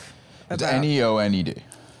yourself It's about? N-E-O-N-E-D.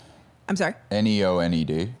 I'm sorry.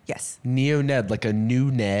 N-E-O-N-E-D. Yes. Neo Ned, like a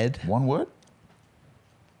new Ned. One word?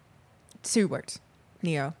 2 words.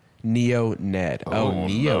 Neo. Neo Ned. Oh,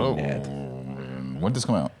 Neo no. Ned. When did this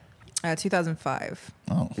come out? 2005.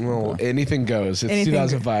 Oh. Well, anything goes. It's Anything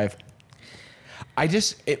 2005. I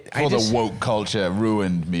just The woke culture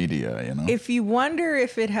ruined media, you know? If you wonder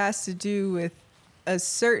if it has to do with a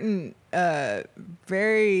certain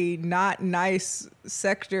very not nice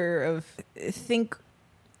sector of think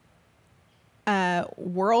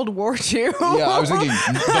World War II. Yeah, I was thinking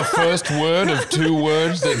the first word of 2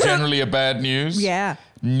 words that generally are bad news. Yeah.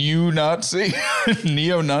 New Nazi,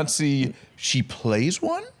 neo-Nazi. She plays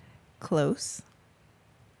one? Close.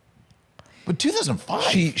 But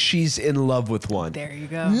 2005. she's in love with one. There you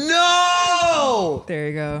go. No! There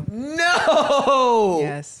you go. No!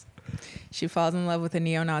 Yes. She falls in love with a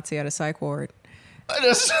neo-Nazi at a psych ward.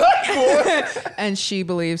 And she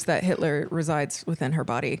believes that Hitler resides within her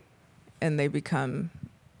body. And they become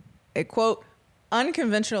a, quote,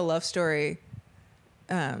 unconventional love story.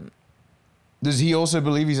 Does he also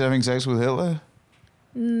believe he's having sex with Hitler?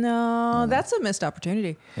 No, that's a missed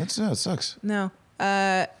opportunity. That sucks. No.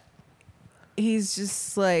 He's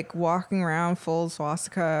just like walking around full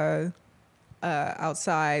swastika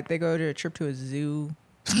outside. They go to a trip to a zoo.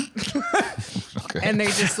 Okay. And they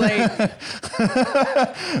just like,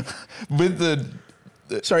 With the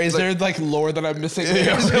Sorry, is there like lore that I'm missing?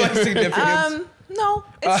 Is there like significance? no,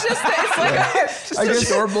 it's just it's like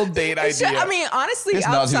Just a normal date it's idea. just, I mean, honestly, It's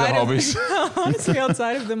Nazis and hobbies. honestly,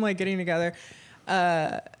 outside of them like getting together,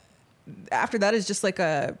 after that is just like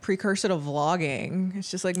a precursor to vlogging.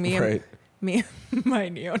 It's just like me Right. and my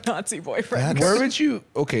neo-Nazi boyfriend. Where would you?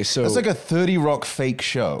 Okay, so It's like a 30 Rock fake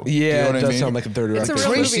show. Do you yeah, know what it I does mean? sound like a 30 It's a Rock.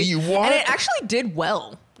 real Tracy, movie, you what? and it actually did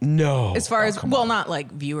well No, as far as come well, on. not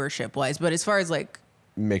like viewership wise, but as far as like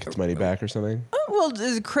make its money back or something.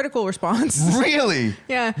 there's a critical response. Really?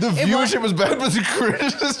 Yeah. The It viewership was bad, but the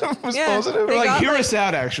criticism was Yeah, positive. they Like, got, hear like- us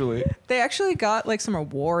out, actually. They actually got like some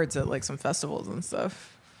awards at like some festivals and stuff.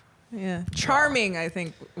 Yeah, charming I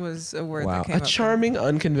think was a word Wow, that came a up. charming,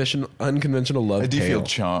 unconventional love I do tale. feel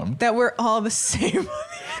charmed. That we're all the same.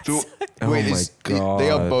 Oh Wait, my they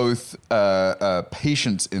are God. both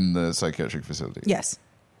patients in the psychiatric facility. Yes.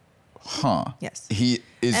 Huh. Yes. Is he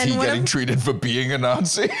And one getting of- treated for being a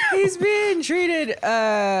Nazi? He's being treated.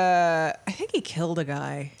 I think he killed a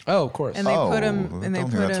guy, Oh, of course. and they put him. I And they don't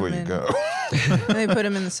put think that's him where you in. go. And they put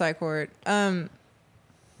him in the psych ward. Trying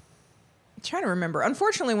to remember.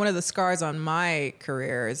 Unfortunately, one of the scars on my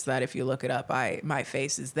career is that if you look it up, my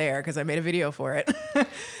face is there because I made a video for it.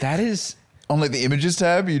 That is. On like the images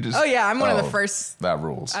tab, you just. Oh yeah, I'm one of the Oh, first That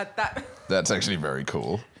rules. at that. That's actually very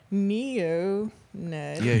cool. Neo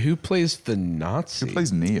Ned. Yeah, who plays the Nazi? Who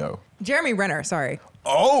plays Neo? Jeremy Renner. Sorry.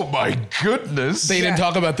 Oh my goodness! They didn't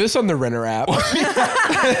talk about this on the Renner app.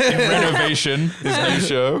 Renovation, his new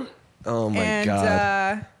show. Oh my and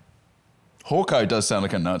god. Hawkeye does sound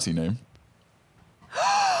like a Nazi name.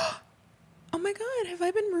 Oh my God, have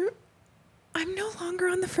I been rude? I'm no longer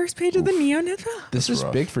on the first page of the Neo Ned. This is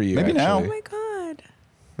rough. big for you. Maybe now. Oh actually. my God.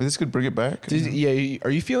 Well, this could bring it back. Are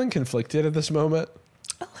you feeling conflicted at this moment?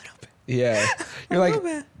 A little bit. Yeah. You're A like, little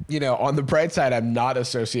bit. you know, on the bright side, I'm not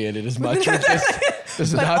associated as much with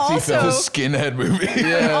this But Nazi also- film. The skinhead movie.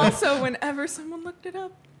 And also, whenever someone looked it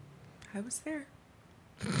up, I was there.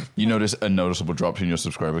 You notice a noticeable drop in your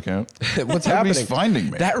subscriber count? What's Nobody's happening? finding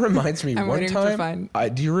me. That reminds me. I'm One waiting to time,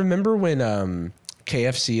 find- do you remember when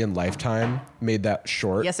KFC and Lifetime made that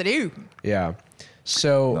short? Yes, I do. Yeah.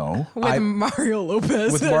 So No. With Mario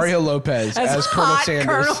Lopez. with Mario Lopez as Colonel hot Sanders.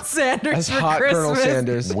 Colonel Sanders as for hot Colonel Christmas.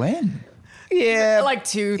 Sanders. When? Yeah. Like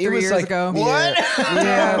 2-3 it was years like, ago. What?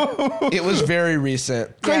 Yeah. It was very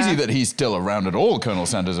recent. Crazy Yeah. that he's still around at all, Colonel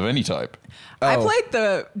Sanders of any type. I played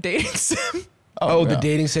the dating sim. Oh, the yeah.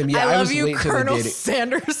 dating sim. Yeah, I was love you, late Colonel to the dating.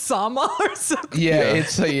 Sanders Sama or something. Yeah,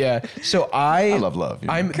 it's yeah. So I love love. You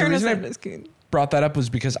know. The Colonel reason I Sanders King. brought that up was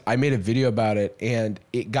because I made a video about it and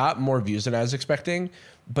it got more views than I was expecting.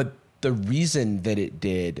 But the reason that it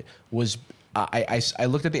did was I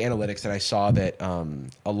looked at the analytics and I saw that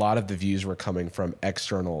a lot of the views were coming from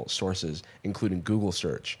external sources, including Google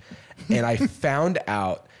search. And I found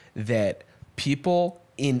out that people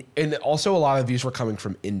and also a lot of views were coming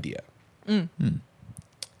from India. And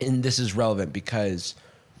this is relevant because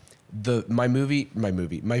my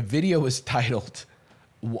video was titled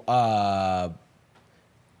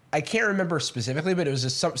I can't remember specifically, but it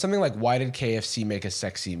was something like "Why did KFC make a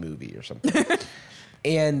sexy movie?" or something.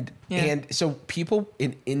 and so people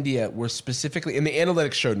in India were specifically, and the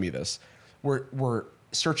analytics showed me this, were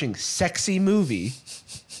searching "sexy movie,"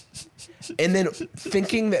 and then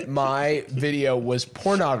thinking that my video was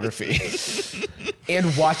pornography,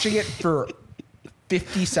 and watching it for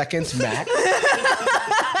 50 seconds max.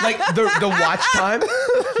 Like the watch time.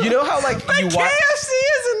 You know how like you watch KFC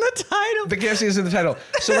is in the title. the KFC is in the title.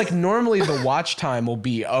 So like normally the watch time will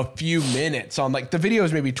be a few minutes on like the video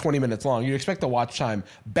is maybe 20 minutes long. You'd expect the watch time,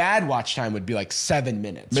 bad watch time would be like 7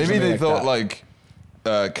 minutes. Maybe they thought that. like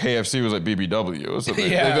KFC was like BBW or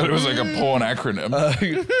something. Yeah. They thought it was like a porn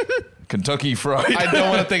acronym. Kentucky Fried. I don't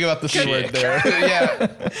want to think about the C word there. Yeah.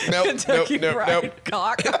 Nope. Kentucky Fried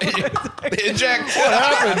Cock. Eject. What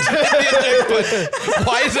happened?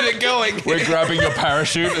 Why isn't it going? We're grabbing your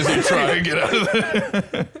parachute as you try and get out of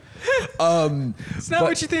there. It's not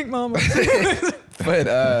what you think, Mama.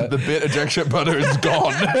 But The bit ejection butter is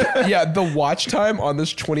gone. yeah, the watch time on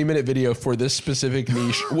this 20-minute video for this specific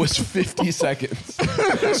niche was 50 seconds.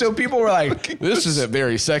 So people were like, "This isn't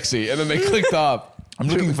very sexy," and then they clicked off. I'm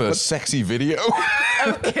looking for a sexy video.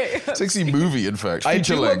 Okay. Sexy movie, in fact. I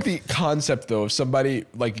Feature do like length. the concept though of somebody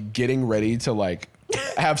like getting ready to like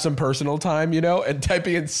have some personal time, you know, and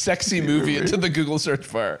typing in "sexy movie" into the Google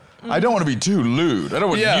search bar. I don't want to be too lewd. I don't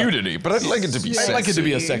want Yeah. nudity, but I'd like it to be I'd sexy. like it to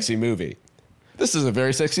be a sexy movie. This isn't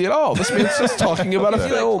very sexy at all. This means just talking about a I feel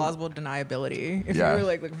like film. plausible deniability. If Yeah. you were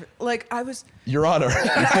like looking for, like I was Your Honor.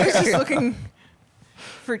 I was just looking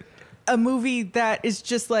for a movie that is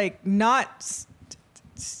just like not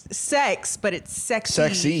sex, but it's sexy.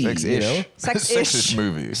 Sexy. Sex-ish. You know? Sex-ish. Sexish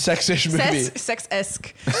movie. Sexish movie.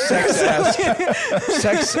 Sex-esque.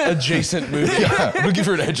 Sex adjacent movie. Yeah, I'm looking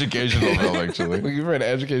for an educational film, actually. Looking for an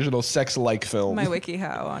educational sex-like film. My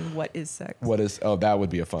WikiHow on what is sex. What is? Oh, that would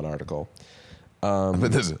be a fun article.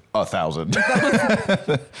 But there's 1,000.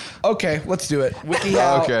 Okay, let's do it.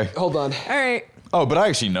 WikiHow. Okay. Hold on. All right. Oh, but I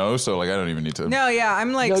actually know, so like I don't even need to. No, yeah,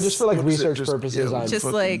 I'm like No, just for like What is it? research Just- purposes. yeah, I'm Just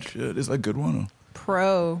fucking like- shit. Is that a good one?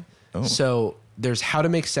 pro. So there's How to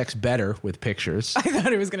Make Sex Better with pictures. I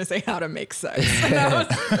thought it was gonna say how to make sex. That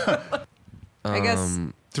was- I guess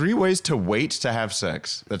 3 ways to wait to have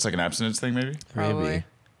sex. That's like an abstinence thing, maybe? probably.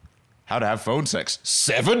 How to have phone sex.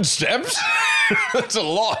 7 steps? That's a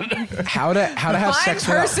lot. How to have Find sex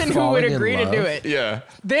without person who falling would in agree to love. do it. Yeah.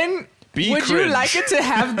 Then Be would cringe. you like it to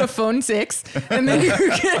have the phone sex? And then you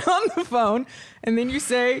get on the phone and then you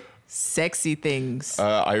say sexy things.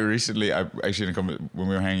 I actually in a comment when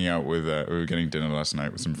we were hanging out with, we were getting dinner last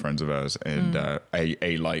night with some friends of ours, and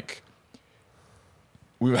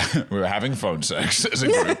we were having phone sex as a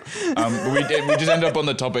group. But we just ended up on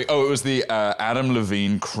the topic. Oh, it was the Adam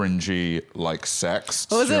Levine cringy like sex.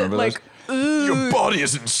 What was Do you it? remember Like, those? Your body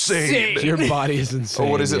is insane. Insane. Your body is insane.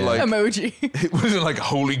 Or what is it yeah. like? emoji. It wasn't like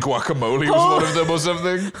holy guacamole was one of them or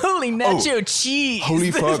something. Holy nacho cheese.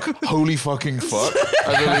 Holy fuck, holy fucking fuck,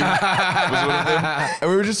 I believe was one of them. And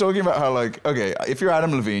we were just talking about how, like, okay, if you're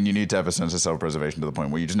Adam Levine, you need to have a sense of self-preservation to the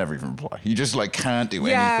point where you just never even reply. You just, like, can't do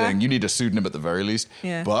Yeah. anything. You need a pseudonym at the very least.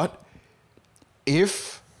 Yeah. But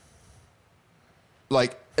if,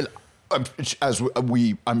 like,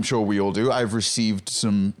 I'm sure we all do, I've received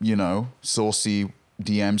some, saucy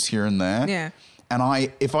DMs here and there. Yeah.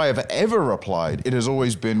 And if I have ever replied, it has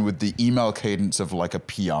always been with the email cadence of like a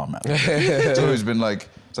PR man. It's always been like,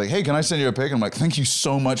 it's like, hey, can I send you a pic? I'm like, thank you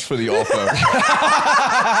so much for the offer.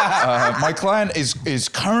 My client is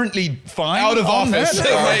currently fine Out of on office.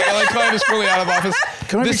 that. My client is fully out of office.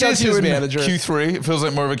 Can I This reach out is to you his in manager. Q3? It feels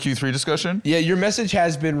like more of a Q3 discussion. Yeah, your message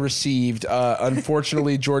has been received.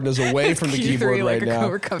 Unfortunately, Jordan is away from the Q3, keyboard like right a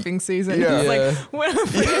now. cuffing season. Yeah. It's Yeah. like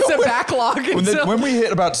it's a backlog. When we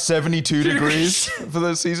hit about 72 degrees for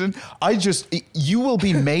the season, you will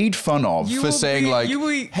be made fun of You for will saying be- like, you will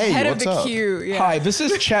be hey, head what's of the up? queue. Yeah. Hi, this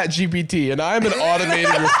is ChatGPT, and I'm an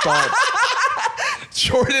automated response.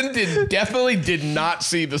 Jordan definitely did not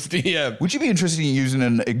see this DM. Would you be interested in using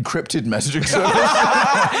an encrypted messaging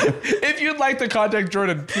service? If you'd like to contact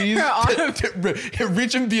Jordan, please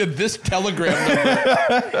reach him via this Telegram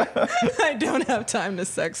number. I don't have time to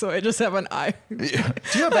sex, so I just have an eye. Do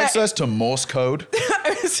you have access to Morse code?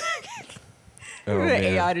 Oh, the man.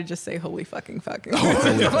 AI to just say "holy fucking fucking."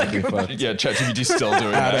 Holy fucking fuck. Yeah, ChatGPT's still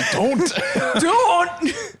doing that. Don't.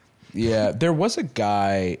 Don't. Yeah, there was a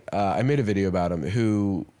guy, I made a video about him,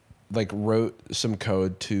 who like wrote some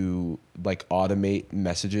code to like automate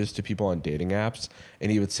messages to people on dating apps,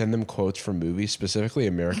 and he would send them quotes from movies, specifically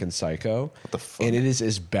American Psycho. What the fuck? And it is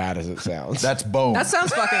as bad as it sounds. That's bone. That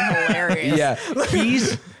sounds fucking hilarious. Yeah,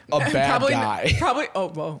 he's a bad guy. Probably. Oh,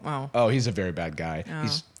 whoa, wow. Oh, he's a very bad guy. Oh.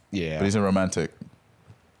 But he's a romantic.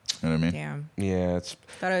 You know what I mean? Damn. Yeah, it's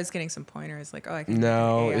Thought I was getting some pointers. Like, oh, I can.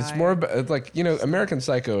 no, make an it's AI. more about like American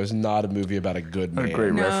Psycho is not a movie about a good What man. a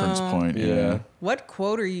great reference point. Yeah. What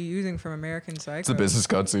quote are you using from American Psycho? It's a business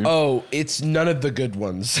cutscene. Oh, it's none of the good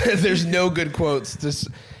ones. There's no good quotes.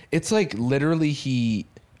 It's like literally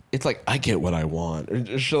it's like I get what I want, or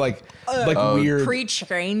just like weird.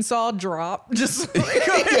 Pre-chainsaw drop. Just like,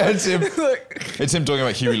 Yeah, it's him. It's him talking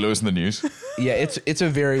about Huey Lewis in the news. Yeah, it's a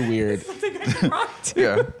very weird.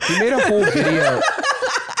 Yeah. He made a whole video.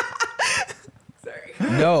 Sorry.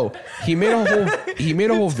 No, he made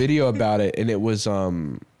a whole video about it, and it was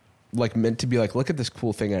like meant to be like, look at this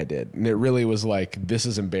cool thing I did, and it really was like, this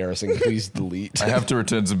is embarrassing. Please delete. I have to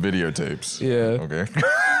return some videotapes. Yeah. Okay.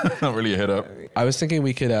 Not really a hit up. I was thinking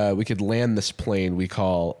we could land this plane we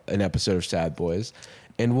call an episode of Sad Boys,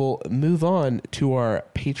 and we'll move on to our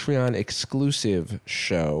Patreon exclusive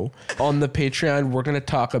show. On the Patreon, we're going to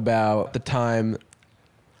talk about the time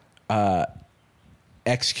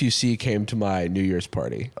XQC came to my New Year's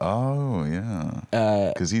party. Oh, yeah.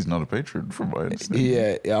 Because he's not a patron, from my understanding.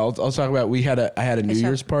 Yeah, I'll talk about. I had a New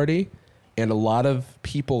Year's party, and a lot of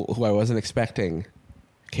people who I wasn't expecting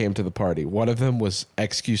came to the party. One of them was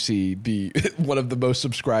XQC, one of the most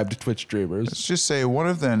subscribed Twitch streamers. Let's just say one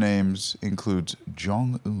of their names includes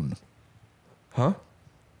Jong-un. Huh?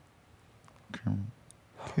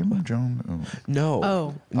 Kim Jong-un.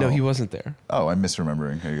 No. No, he wasn't there. Oh, I'm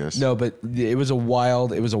misremembering, I guess. No, but it was a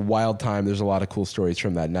wild time. There's a lot of cool stories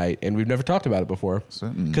from that night, and we've never talked about it before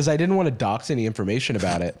because I didn't want to dox any information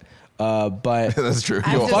about it. But That's true.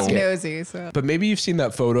 I'm just fuck it. nosy. So. But maybe you've seen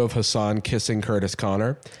that photo of Hassan kissing Curtis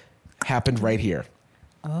Connor. Happened right here.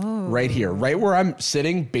 Oh. Right here. Right where I'm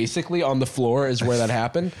sitting, basically on the floor is where that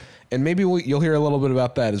happened. And maybe you'll hear a little bit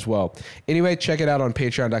about that as well. Anyway, check it out on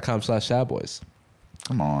patreon.com/sadboys.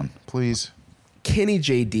 Come on, please. Kenny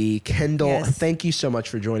JD, Kendall, Yes. thank you so much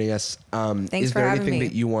for joining us. Thanks is for there having anything me.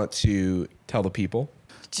 that you want to tell the people?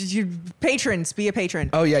 Patrons, be a patron.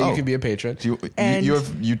 Oh, yeah, Oh. you can be a patron. Do And- you do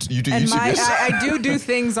and YouTube my, this? I do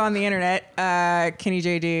things on the internet. Kenny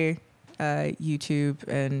JD, YouTube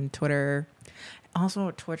and Twitter.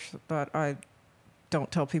 Also Twitch, but I don't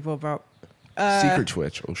tell people about. Secret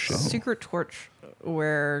Twitch. Oh, shit. Secret Twitch,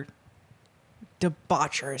 where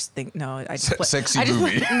debauchers think. No, I just play, Sexy I just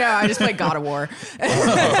movie. I just play God of War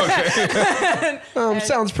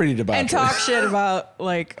Sounds pretty debaucherous. and talk shit about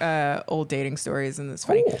like old dating stories, and it's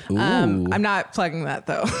funny. Ooh. I'm not plugging that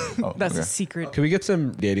though. That's okay. a secret. Can we get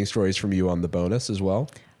some dating stories from you on the bonus as well?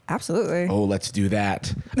 Absolutely. Oh, let's do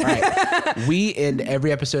that. All right. We end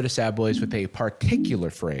every episode of Sad Boys with a particular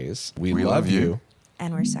phrase. We love you.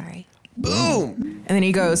 And we're sorry. Boom. And then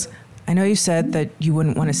he goes, I know you said that you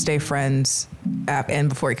wouldn't want to stay friends. And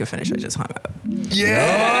before he could finish, I just hung up. Let's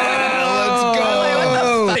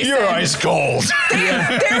go. You're ice cold.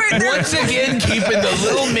 Once again, keeping the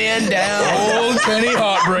little man down. Old Kenny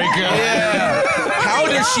Heartbreaker. Yeah. How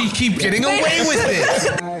does she keep getting away with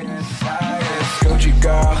it?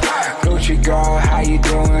 Gucci girl, how you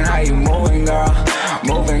doing? How you moving, girl?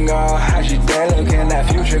 Moving, girl. How's your day looking? That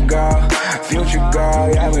future girl,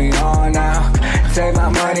 yeah, we on now. Take my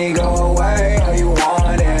money, go away, all you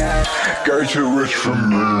want it. Girl, too rich for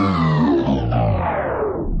me.